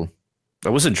possible. I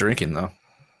wasn't drinking though.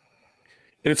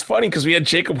 And it's funny because we had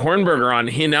Jacob Hornberger on.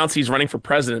 He announced he's running for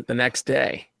president the next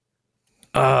day.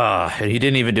 And he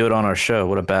didn't even do it on our show.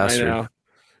 What a bastard. I know.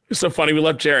 It's so funny. We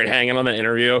left Jared hanging on the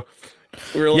interview.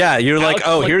 We were yeah, you're like,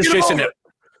 oh, here's Jason.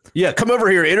 Yeah, come over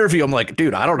here, interview. I'm like,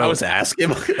 dude, I don't know what to ask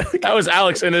him. That was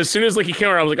Alex. And as soon as like he came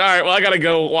around, I was like, all right, well, I got to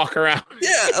go walk around.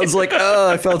 Yeah, I was like,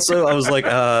 I was like,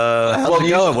 how's it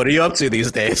going? What are you up to these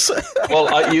days?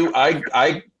 Well,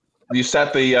 you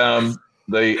set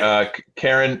the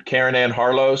Karen Ann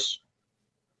Harlows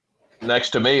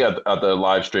next to me at the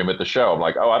live stream at the show. I'm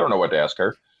like, I don't know what to ask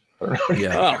her.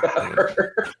 Yeah.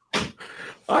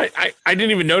 I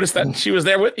didn't even notice that she was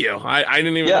there with you. I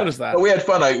didn't even notice that. But we had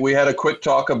fun. We had a quick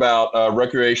talk about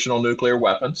recreational nuclear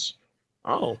weapons.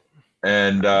 Oh.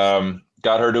 And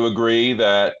got her to agree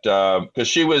that because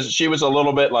she was a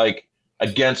little bit like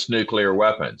against nuclear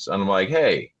weapons. And I'm like,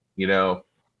 hey, that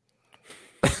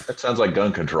sounds like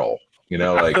gun control.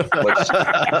 Like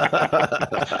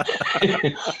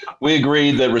we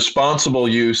agreed that responsible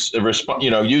use,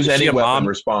 use any weapon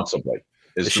responsibly.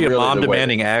 Is she a mom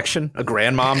demanding action? A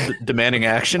grandmom demanding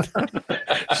action?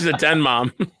 She's a den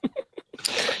mom.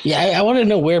 Yeah, I want to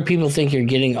know where people think you're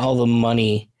getting all the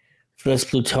money for this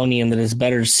plutonium that is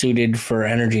better suited for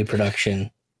energy production.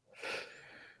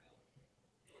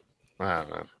 I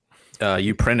don't know.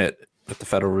 You print it at the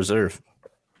Federal Reserve.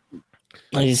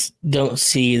 I just don't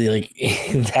see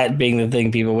that being the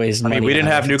thing people waste money on. We didn't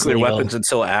have nuclear weapons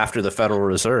until after the Federal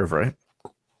Reserve, right?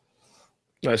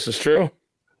 This is true.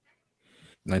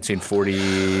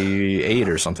 1948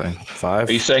 or something. 5.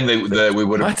 Are you saying that we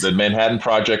would have the Manhattan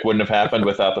Project wouldn't have happened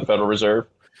without the Federal Reserve?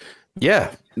 Yeah.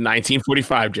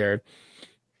 1945, Jared.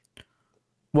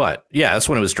 What? Yeah, that's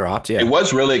when it was dropped. Yeah. It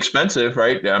was really expensive,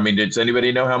 right? I mean, does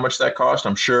anybody know how much that cost?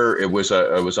 I'm sure it was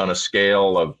on a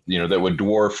scale of, that would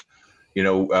dwarf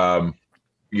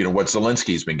what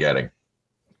Zelensky's been getting.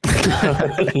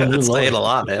 That's saying a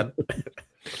lot, man.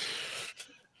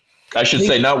 I should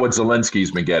say not what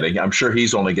Zelensky's been getting. I'm sure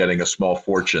he's only getting a small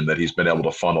fortune that he's been able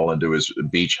to funnel into his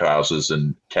beach houses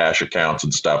and cash accounts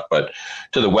and stuff. But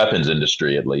to the weapons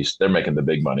industry, at least, they're making the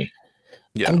big money.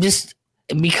 Yeah. I'm just,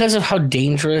 because of how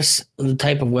dangerous the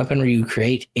type of weaponry you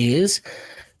create is,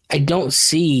 I don't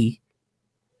see,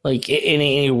 in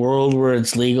a world where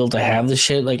it's legal to have the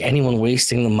shit, anyone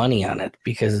wasting the money on it,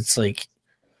 because it's like,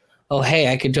 oh,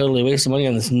 hey, I could totally waste the money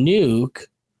on this nuke,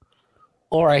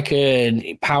 or I could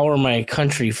power my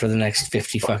country for the next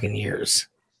 50 fucking years.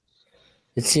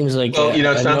 It seems like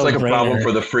it sounds like a problem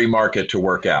for the free market to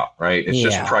work out, right? It's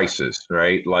just prices,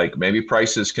 right? Like maybe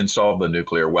prices can solve the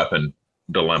nuclear weapon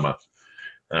dilemma.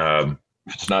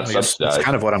 It's not subsidized. That's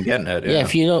kind of what I'm getting at. Yeah,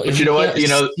 if you don't,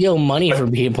 steal money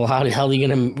from people, how the hell are you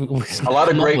going to? A lot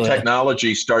of great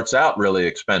technology starts out really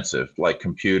expensive, like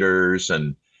computers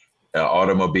and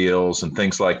automobiles and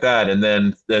things like that, and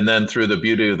then through the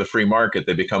beauty of the free market,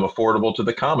 they become affordable to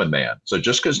the common man. So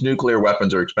just because nuclear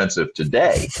weapons are expensive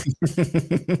today,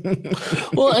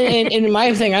 well, and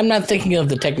my thing, I'm not thinking of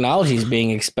the technologies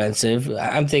being expensive.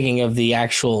 I'm thinking of the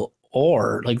actual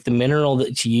ore, like the mineral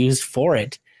that's used for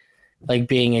it,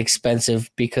 being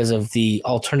expensive because of the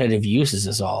alternative uses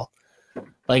is all.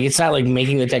 It's not like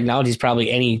making the technology is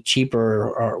probably any cheaper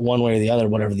or one way or the other,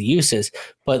 whatever the use is,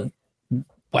 but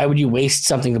why would you waste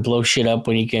something to blow shit up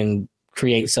when you can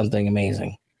create something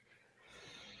amazing?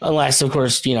 Unless, of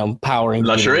course, powering.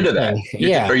 Unless you're into that.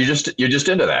 Or you're just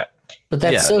into that. But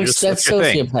that's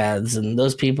sociopaths, and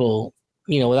those people,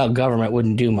 without government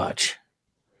wouldn't do much.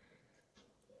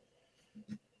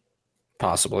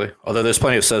 Possibly. Although there's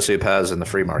plenty of sociopaths in the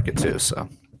free market too. So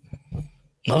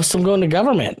most of them go into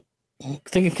government.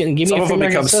 Give me some a of them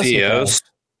become sociopath. CEOs.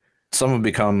 Some of them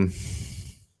become.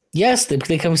 Yes, they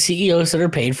become CEOs that are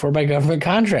paid for by government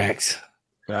contracts.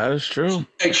 That is true.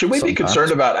 Hey, should we be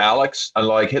concerned about Alex?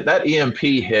 That EMP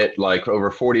hit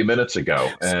over 40 minutes ago.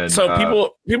 And so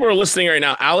people are listening right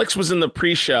now. Alex was in the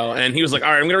pre-show and he was like, all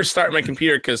right, I'm going to restart my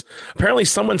computer because apparently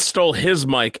someone stole his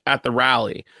mic at the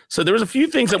rally. So there was a few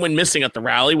things that went missing at the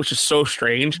rally, which is so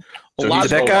strange. Did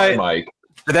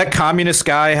that communist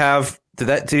guy have,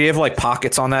 did he have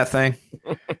pockets on that thing?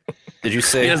 Did you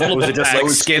say, was it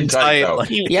just skin tight?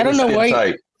 I don't know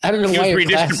why. I don't know he why was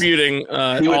redistributing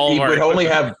he would only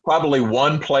have probably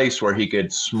one place where he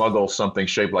could smuggle something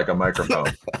shaped like a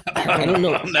microphone. I don't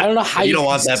know how you don't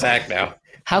want that back now.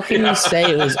 How can you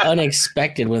say it was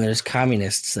unexpected when there's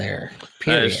communists there?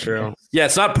 Period. That is true. Yeah,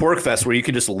 it's not PorcFest where you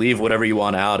can just leave whatever you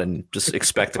want out and just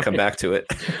expect to come back to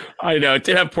it. I know. It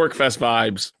did have PorcFest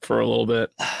vibes for a little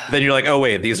bit. Then you're like, oh,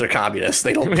 wait, these are communists.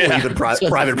 They don't believe in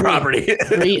private property.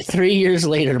 3 years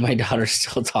later, my daughter's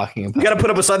still talking about it. You got to put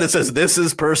up a sign that says, this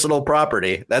is personal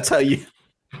property. That's how you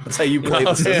play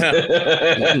this.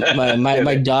 Yeah.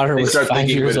 My daughter was 5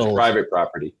 years old. Private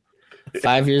property.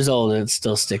 5 years old, and it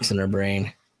still sticks in her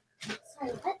brain.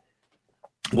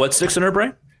 What sticks in her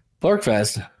brain?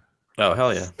 PorcFest. Oh,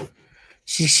 hell yeah.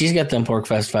 She's got them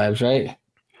PorcFest vibes, right?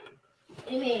 What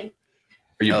do you mean?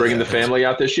 Are you bringing the family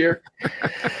out this year?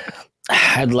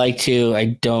 I'd like to.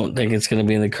 I don't think it's going to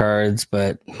be in the cards,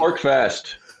 but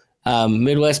PorcFest.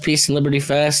 Midwest Peace and Liberty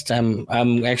Fest. I'm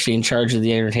actually in charge of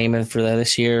the entertainment for that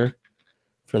this year.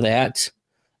 For that,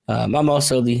 I'm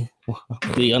also the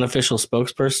unofficial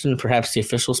spokesperson, perhaps the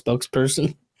official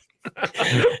spokesperson.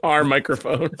 Our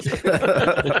microphone.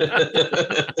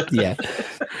 Yeah,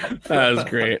 that was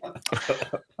great.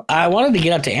 I wanted to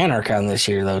get out to Anarchon this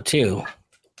year though too.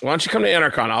 Why don't you come to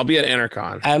Intercon? I'll be at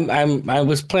Intercon. I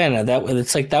was planning that.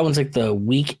 It's like that one's like the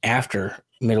week after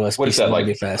Midwest. What is that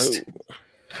like? Fest.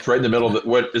 It's right in the middle of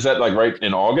what is that like? Right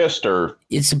in August or?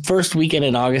 It's the first weekend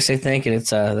in August, I think, and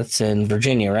it's that's in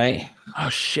Virginia, right? Oh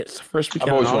shit! It's the first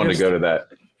weekend. I've always wanted to go to that.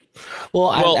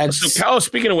 Well, so Cal.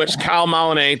 Speaking of which, Cal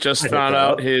Molinay just found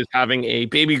out he's having a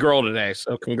baby girl today.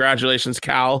 So congratulations,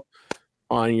 Cal,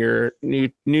 on your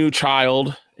new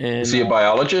child. And is he a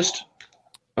biologist?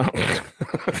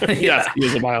 Yes, he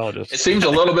is a biologist. It seems a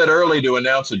little bit early to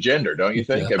announce a gender, don't you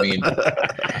think? I mean,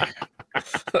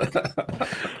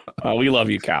 we love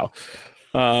you, Cal.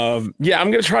 Yeah, I'm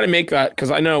gonna try to make that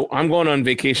because I know I'm going on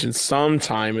vacation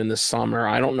sometime in the summer.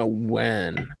 I don't know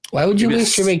when. Why would you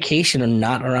waste your vacation and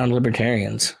not around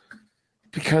libertarians?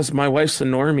 Because my wife's a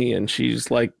normie and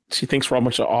she's like, she thinks we're all a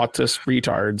bunch of autist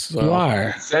retards. So. You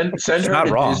are. Send her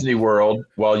to Disney World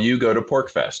while you go to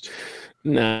PorcFest.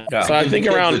 No. Yeah. So I think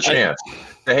around the chance.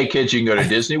 Say, hey kids, you can go to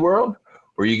Disney World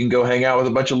or you can go hang out with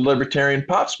a bunch of libertarian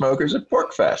pot smokers at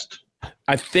PorcFest.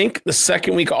 I think the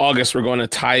second week of August, we're going to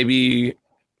Tybee,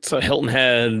 so Hilton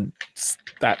Head,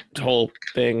 that whole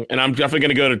thing. And I'm definitely going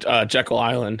to go to Jekyll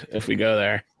Island if we go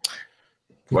there.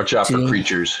 Watch out for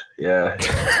creatures. Yeah.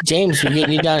 James, we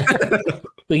getting you down.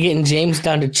 We getting James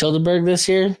down to Childeberg this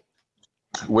year.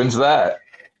 When's that?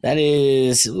 That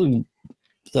is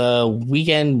the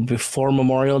weekend before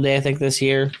Memorial Day, I think, this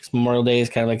year. Memorial Day is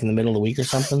kind of like in the middle of the week or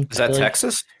something. Is that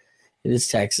Texas? It is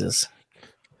Texas.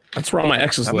 That's where all my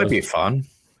exes live. That might be fun.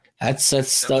 That's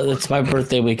my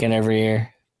birthday weekend every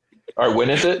year. All right, when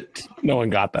is it? No one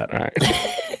got that. All right.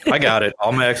 I got it.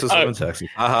 All my exes live in Texas.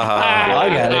 I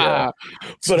got it.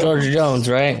 But George Jones,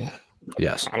 right?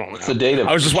 Yes. I don't know. What's the date of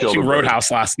I was just watching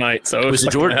Roadhouse last night. So it was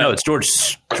George. No, it's George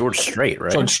Strait,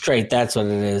 right? George Strait. That's what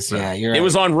it is. Yeah, you're right. It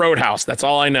was on Roadhouse. That's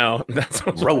all I know. That's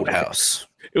Roadhouse.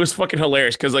 It was fucking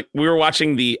hilarious because like we were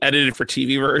watching the edited for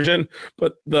TV version,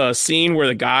 but the scene where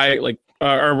the guy like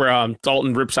where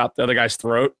Dalton rips out the other guy's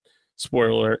throat.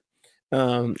 Spoiler alert.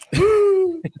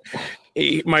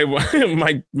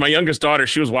 My youngest daughter,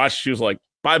 she was watching. She was like,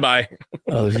 "Bye."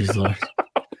 Oh, she's Lord.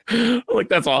 Like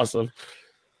that's awesome.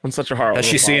 I'm such a horror. Has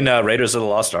she seen Raiders of the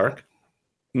Lost Ark?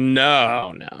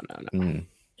 No.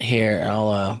 Here,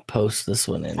 I'll post this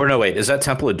one in. Or no, wait, is that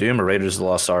Temple of Doom or Raiders of the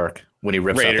Lost Ark when he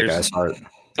rips out the guy's heart?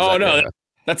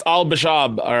 That's Al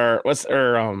Bashab Al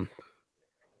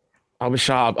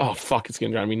Bashab. Oh fuck, it's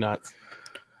gonna drive me nuts.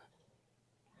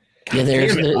 Yeah,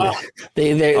 there's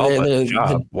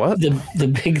what? The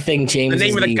big thing, James. The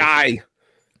name of the guy.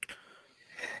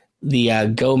 The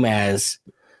Gomez.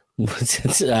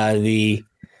 It's the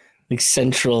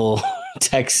Central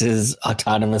Texas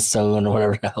Autonomous Zone or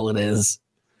whatever the hell it is.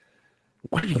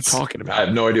 What are you talking about? I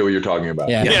have no idea what you're talking about.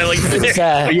 Yeah like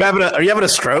are you having a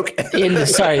stroke? The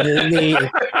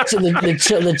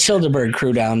Childeberg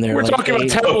crew down there. We're talking about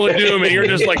Temple of Doom, and you're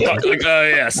just like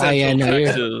Texas.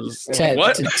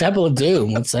 What? Temple of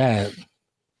Doom? What's that?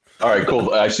 All right,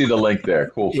 cool. I see the link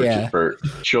there. Cool for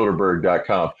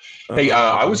Childeberg.com. Hey,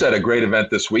 I was at a great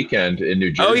event this weekend in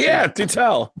New Jersey. Oh yeah, do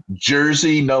tell.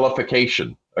 Jersey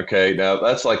Nullification. Okay, now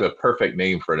that's like the perfect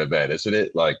name for an event, isn't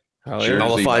it? Like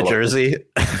Nullified Jersey.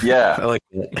 Yeah, I like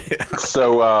that.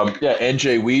 So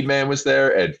NJ Weedman was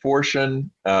there. Ed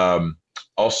Fortune.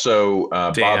 Also,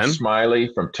 Bob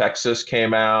Smiley from Texas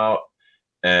came out,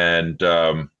 and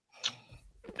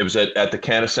it was at the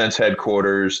CannaSense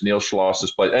headquarters. Neil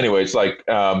Schloss's place. Anyway, it's like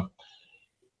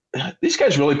these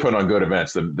guys really put on good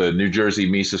events. The New Jersey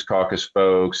Mises Caucus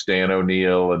folks, Dan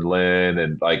O'Neill and Lynn,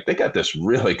 and like they got this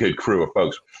really good crew of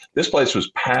folks. This place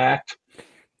was packed.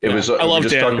 It was. I love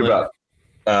just talking about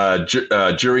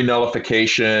jury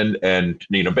nullification, and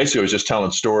basically it was just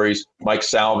telling stories. Mike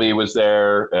Salvi was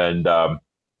there, and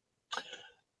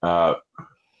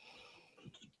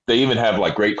they even have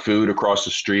like great food across the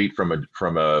street from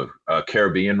a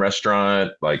Caribbean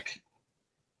restaurant. Like,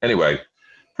 anyway,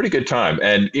 pretty good time.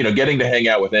 And getting to hang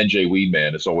out with NJ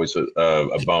Weedman is always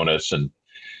a bonus. And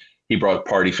he brought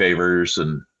party favors,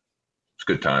 and it's a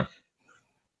good time.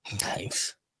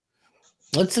 Nice.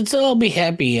 Let's all be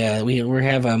happy. We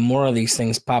have more of these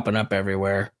things popping up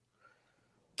everywhere.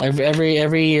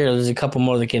 Every year, there's a couple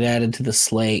more that get added to the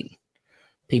slate.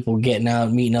 People getting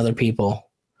out, meeting other people.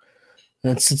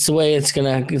 It's the way it's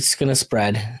gonna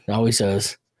spread. It always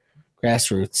does.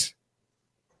 Grassroots.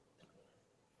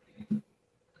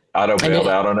 Otto bailed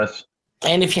out on us.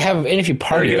 And if you party, I had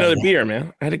to get another beer,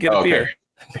 man. I had to get a beer.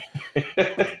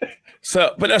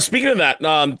 So, but speaking of that,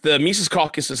 the Mises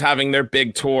Caucus is having their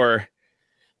big tour,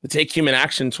 the Take Human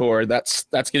Action tour. That's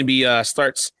going to be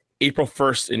starts April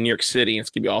 1st in New York City.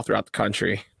 It's going to be all throughout the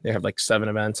country. They have like 7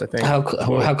 events, I think.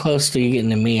 How close are you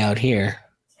getting to me out here?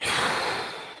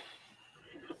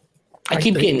 I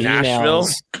keep getting Nashville.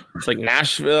 emails. It's like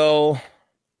Nashville,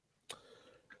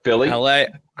 Philly. LA.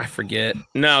 I forget.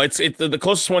 No, it's the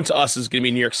closest one to us is going to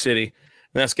be New York City, and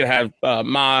that's going to have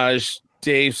Maj,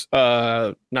 Dave,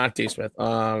 not Dave Smith,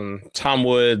 Tom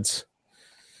Woods.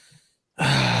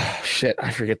 Shit,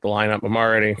 I forget the lineup. I'm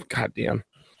already goddamn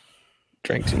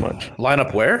drank too much.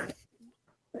 Lineup where?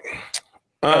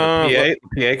 PA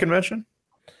convention?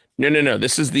 No.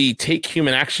 This is the Take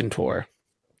Human Action tour.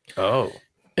 Oh.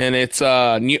 And it's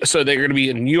so they're going to be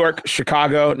in New York,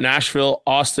 Chicago, Nashville,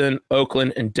 Austin,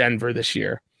 Oakland, and Denver this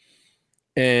year.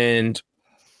 And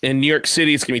in New York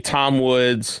City, it's going to be Tom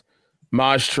Woods,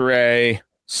 Maj Toure,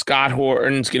 Scott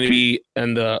Horton's going to be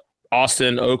in the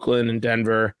Austin, Oakland, and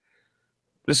Denver.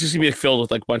 This is going to be filled with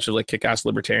like a bunch of like kick-ass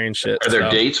libertarian shit. Are there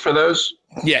dates for those?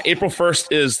 Yeah, April 1st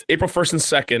and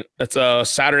 2nd. That's a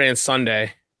Saturday and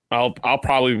Sunday. I'll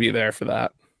probably be there for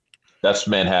that. That's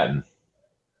Manhattan.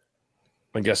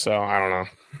 I guess so. I don't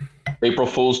know. April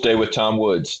Fool's Day with Tom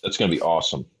Woods. That's going to be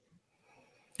awesome.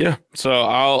 Yeah, so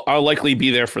I'll likely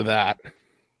be there for that.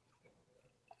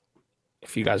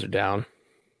 If you guys are down.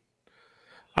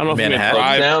 I don't know if Manhattan you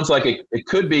drive. sounds like it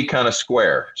could be kind of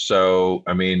square. So,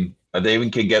 I mean, they even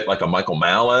could get like a Michael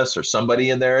Malice or somebody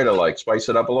in there to like spice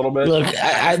it up a little bit. Look,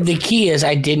 the key is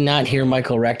I did not hear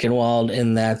Michael Rechtenwald,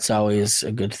 and that's always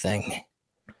a good thing.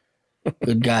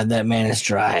 Good God, that man is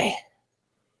dry.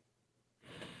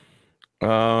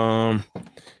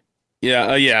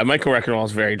 Yeah, Michael Rechtenwald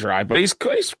is very dry, but he's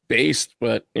based,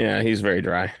 but yeah, he's very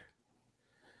dry.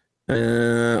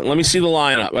 Let me see the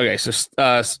lineup. Okay, so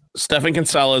Stefan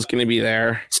Kinsella is going to be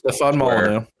there. Stefan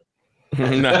Molyneux.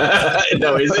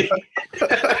 No, is he?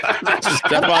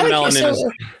 Stefan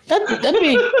Molyneux. That'd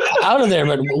be out of there.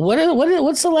 But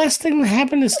what's the last thing that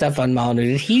happened to Stefan Molyneux?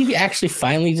 Did he actually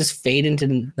finally just fade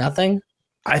into nothing?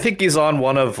 I think he's on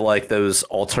one of like those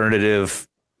alternative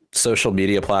social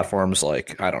media platforms.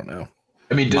 Like, I don't know.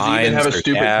 I mean, does he even have a Minds or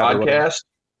stupid Gab or whatever. podcast?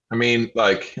 I mean,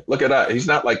 like, look at that. He's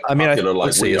not like popular like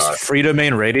let's see, we is are. Free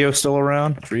Domain Radio still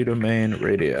around? Free Domain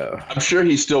Radio. I'm sure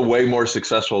he's still way more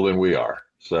successful than we are.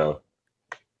 So,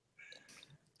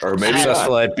 or maybe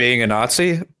Successful not. at being a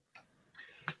Nazi?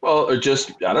 Well, or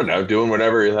just I don't know, doing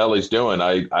whatever the hell he's doing.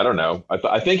 I don't know.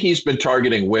 I think he's been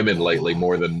targeting women lately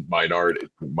more than minorities.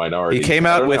 He came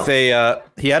out with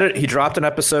he dropped an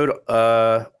episode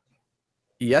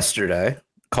yesterday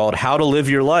called "How to Live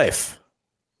Your Life."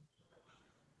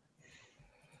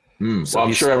 So well, I'm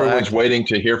he's sure everyone's slack. waiting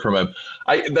to hear from him.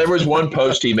 There was one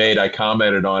post he made. I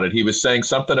commented on it. He was saying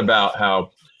something about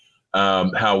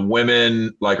how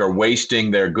women like are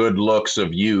wasting their good looks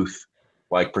of youth,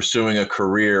 like pursuing a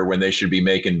career when they should be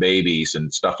making babies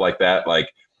and stuff like that.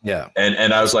 Like, Yeah.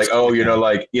 and I was like, oh, and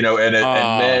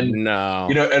men, No.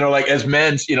 and like as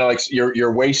men, like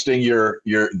you're wasting your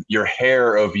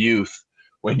hair of youth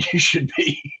when you should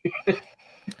be.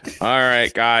 All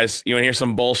right, guys. You want to hear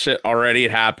some bullshit? Already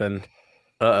it happened.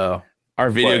 Uh-oh. Our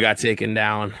video What? got taken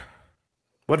down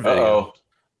What video? Uh-oh.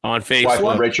 on Wife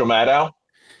Facebook. of Rachel Maddow.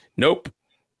 Nope.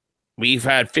 We've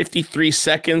had 53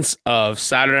 seconds of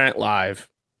Saturday Night Live,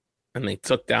 and they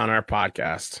took down our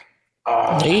podcast.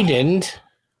 No, you didn't.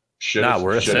 Not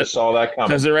worth Should have it. saw that coming.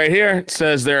 Says it right here. It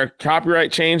says there are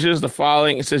copyright changes. The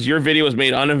following. It says your video was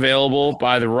made unavailable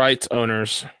by the rights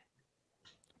owners.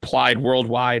 Applied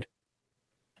worldwide.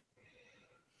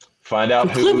 Find out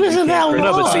The who. clip isn't that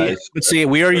No, but long. see,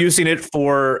 we are using it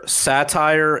for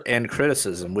satire and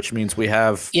criticism, which means we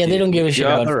have. Yeah, they don't give a shit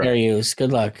Yeah, about all right. fair use.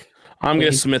 Good luck. I'm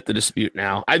going to submit the dispute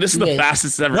now. This is the Yeah.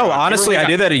 fastest it's ever. No, gone. honestly, I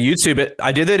Everyone did that in YouTube.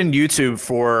 I did that in YouTube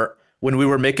for when we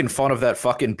were making fun of that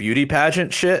fucking beauty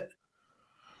pageant shit,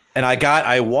 and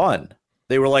I won.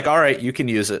 They were like, "All right, you can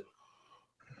use it."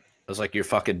 I was like, "You're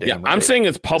fucking got- damn." Yeah, I'm right. saying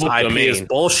it's public IP is domain.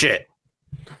 bullshit.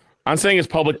 I'm saying it's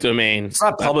public domain. It's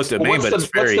not public domain, What's but the, it's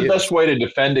very. what's the best way to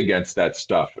defend against that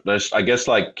stuff? I guess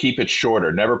like keep it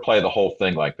shorter. Never play the whole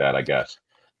thing like that. I guess.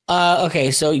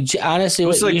 Okay, so honestly, It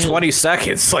was what like usually- 20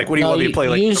 seconds. Like, what do you No, want me to play?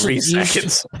 Like usually- 3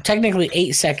 seconds? technically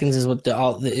 8 seconds is what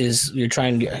is you're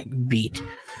trying to beat.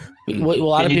 What a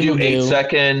lot Can of you people do 8 do.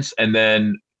 seconds and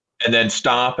then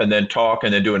stop and then talk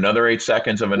and then do another 8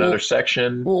 seconds of another Well-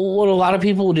 section? Well, what a lot of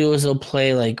people will do is they'll play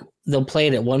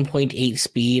it at 1.8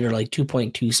 speed or like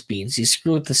 2.2 speed. So you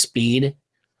screw with the speed,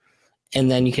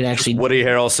 and then you can actually Woody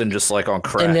Harrelson just like on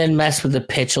crack. and then mess with the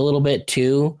pitch a little bit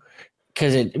too,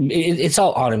 because it's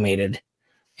all automated,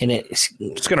 and it's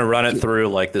just gonna run it through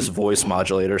like this voice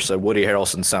modulator, so Woody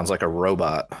Harrelson sounds like a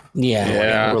robot,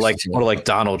 Yeah. or like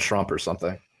Donald Trump or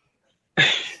something.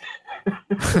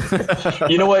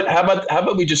 You know what? How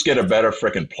about we just get a better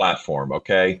freaking platform,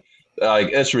 okay? like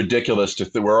it's ridiculous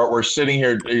we're sitting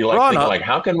here thinking like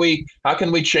how can we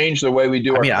change the way we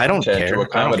do our content to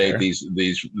accommodate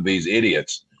these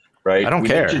idiots, right? I don't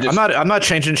care. I'm not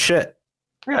changing shit.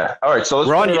 Yeah. All right. So let's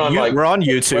we're on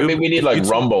YouTube. I mean, we need like YouTube.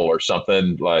 Rumble or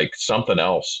something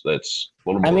else that's a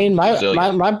little more. I mean, my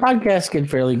podcast get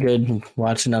fairly good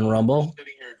watching on Rumble.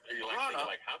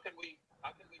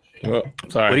 Oh,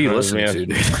 sorry. What are you listening to?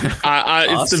 Dude?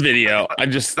 It's the video.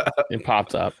 It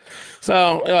popped up.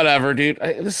 So whatever, dude.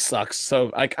 This sucks.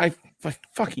 So I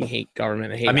fucking hate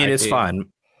government. I mean, it's fine.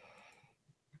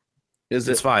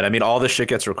 It's fine. I mean, all this shit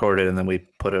gets recorded and then we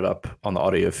put it up on the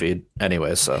audio feed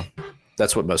anyway. So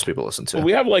that's what most people listen to. Well,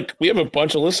 we have a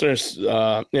bunch of listeners,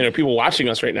 people watching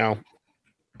us right now,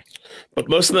 but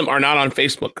most of them are not on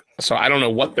Facebook. So I don't know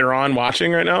what they're on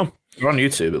watching right now. They're on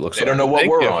YouTube. It looks. They don't know what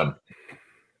we're on.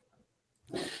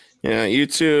 Yeah,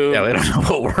 YouTube. Yeah, they don't know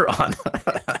what we're on.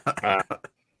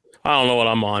 I don't know what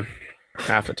I'm on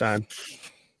half the time.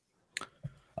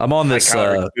 I'm on this.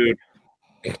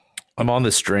 I'm on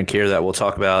this drink here that we'll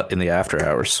talk about in the after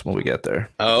hours when we get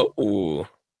there. Oh, ooh.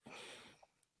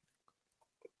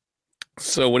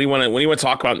 So what do you want to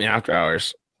talk about in the after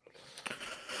hours?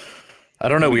 I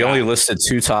don't know. We only listed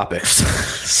 2 topics,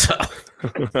 so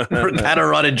we're kind of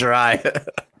running dry.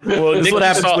 Well, this is what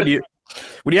happens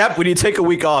when you take a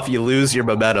week off, you lose your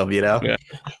momentum, you know? Yeah.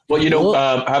 Well,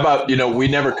 how about, we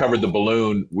never covered the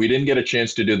balloon. We didn't get a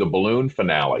chance to do the balloon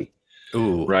finale.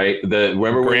 Ooh. Right?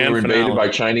 Remember when we were invaded by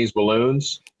Chinese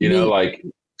balloons?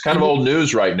 It's kind of old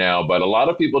news right now, but a lot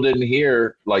of people didn't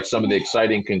hear like some of the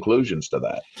exciting conclusions to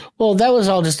that. Well, that was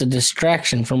all just a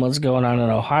distraction from what's going on in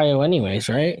Ohio anyways,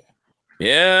 right?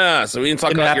 Yeah. So we didn't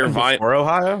talk about your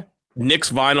Ohio?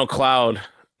 Nick's vinyl cloud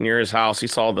near his house. He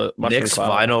saw the Nick's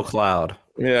vinyl cloud.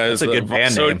 Yeah, it's a good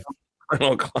band name.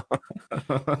 Vinyl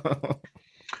cloud.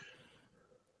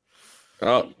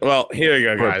 Oh, well, here you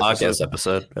go, guys. Podcast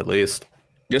episode, at least.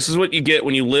 This is what you get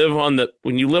when you live on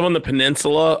the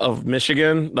peninsula of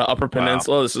Michigan, the Upper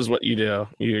Peninsula. Wow. This is what you do.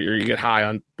 You get high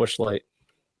on Busch Light.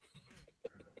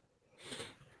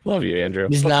 Love you, Andrew.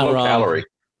 He's not wrong. Calorie.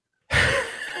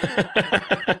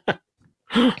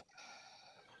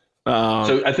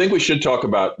 So I think we should talk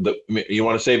about you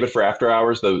want to save it for after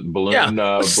hours, the balloon? Yeah,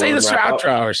 let's say this for after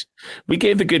hours. We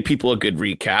gave the good people a good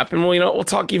recap, and we'll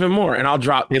talk even more. And I'll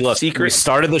drop secrets. We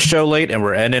started the show late, and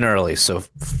we're ending early, so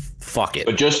fuck it.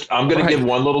 But I'm going to give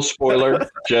one little spoiler,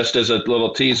 just as a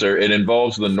little teaser. It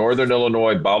involves the Northern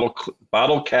Illinois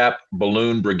Bottle Cap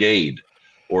Balloon Brigade,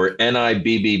 or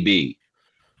NIBBB.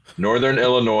 Northern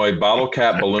Illinois Bottle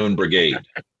Cap Balloon Brigade.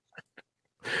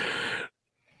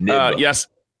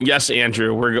 Yes,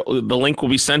 Andrew. The link will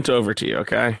be sent over to you.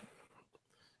 Okay,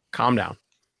 calm down.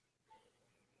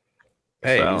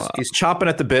 Hey, he's chomping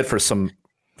at the bit for some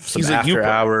after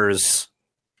hours.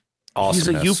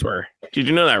 Awesomeness. He's a Youper. Did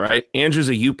you know that, right? Andrew's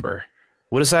a Youper.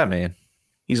 What does that mean?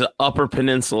 He's an Upper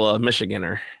Peninsula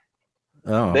Michiganer.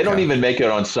 Oh, okay. They don't even make it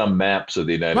on some maps of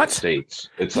the United States.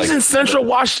 He's in Central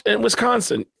Washington,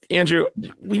 Wisconsin. Andrew,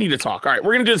 we need to talk. All right,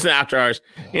 we're gonna do this in after hours.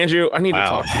 Andrew, I need to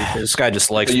talk to you. This guy just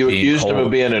likes. So you accused him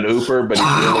of being an Ooper, but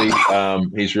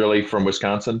he's really from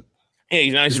Wisconsin.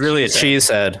 Yeah, he's really a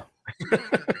cheesehead.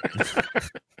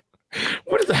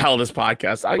 What the hell is this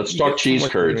podcast? Let's talk cheese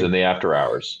curds in the after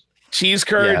hours. Cheese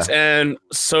curds and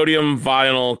sodium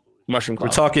vinyl mushroom cloud.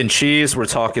 We're talking cheese. We're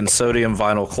talking sodium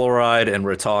vinyl chloride, and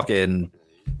we're talking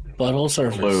butthole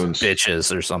surface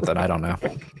bitches or something. I don't know.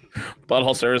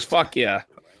 Butthole surface. Fuck yeah.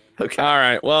 Okay. All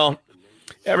right. Well,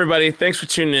 everybody, thanks for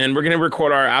tuning in. We're going to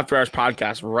record our After Hours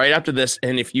podcast right after this.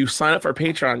 And if you sign up for our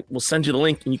Patreon, we'll send you the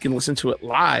link and you can listen to it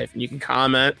live. And you can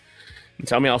comment and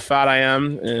tell me how fat I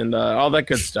am and all that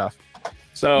good stuff.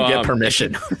 So get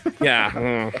permission.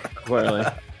 Clearly.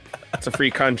 It's a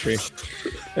free country.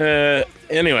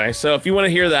 Anyway, so if you want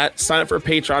to hear that, sign up for a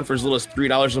Patreon for as little as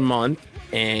 $3 a month.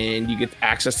 And you get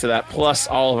access to that, plus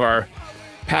all of our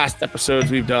past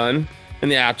episodes we've done in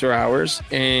the after hours,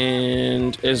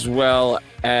 and as well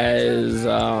as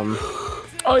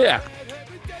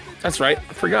that's right,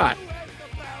 I forgot,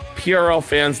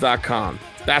 PRLfans.com.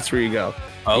 That's where you go.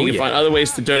 You can find other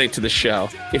ways to donate to the show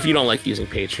if you don't like using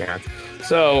Patreon.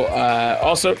 So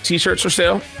also t-shirts for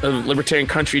sale at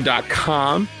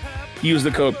libertariancountry.com. Use the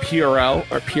code PRL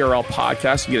or PRL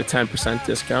podcast, you get a 10%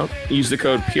 discount. Use the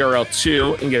code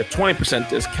PRL2 and get a 20%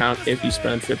 discount if you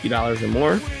spend $50 or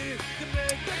more.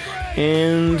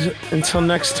 And until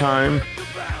next time,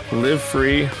 live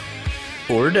free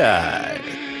or die.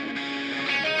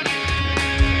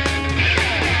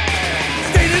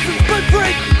 Statism's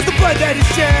footprint is the blood that is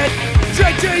shed,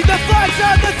 drenching the flags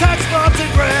on the tax bombs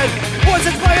in red.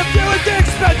 Wasn't by a few at the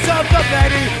expense of the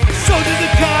many. So do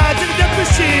the gods and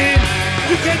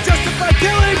can't justify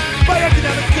killing by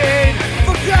economic gain.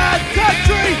 For God,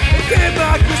 country, and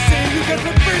democracy, you can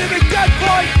put freedom and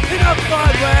gunpoint in a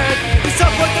fine land. We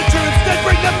support the troops, then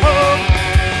bring them home.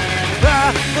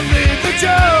 I believe the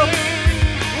joke.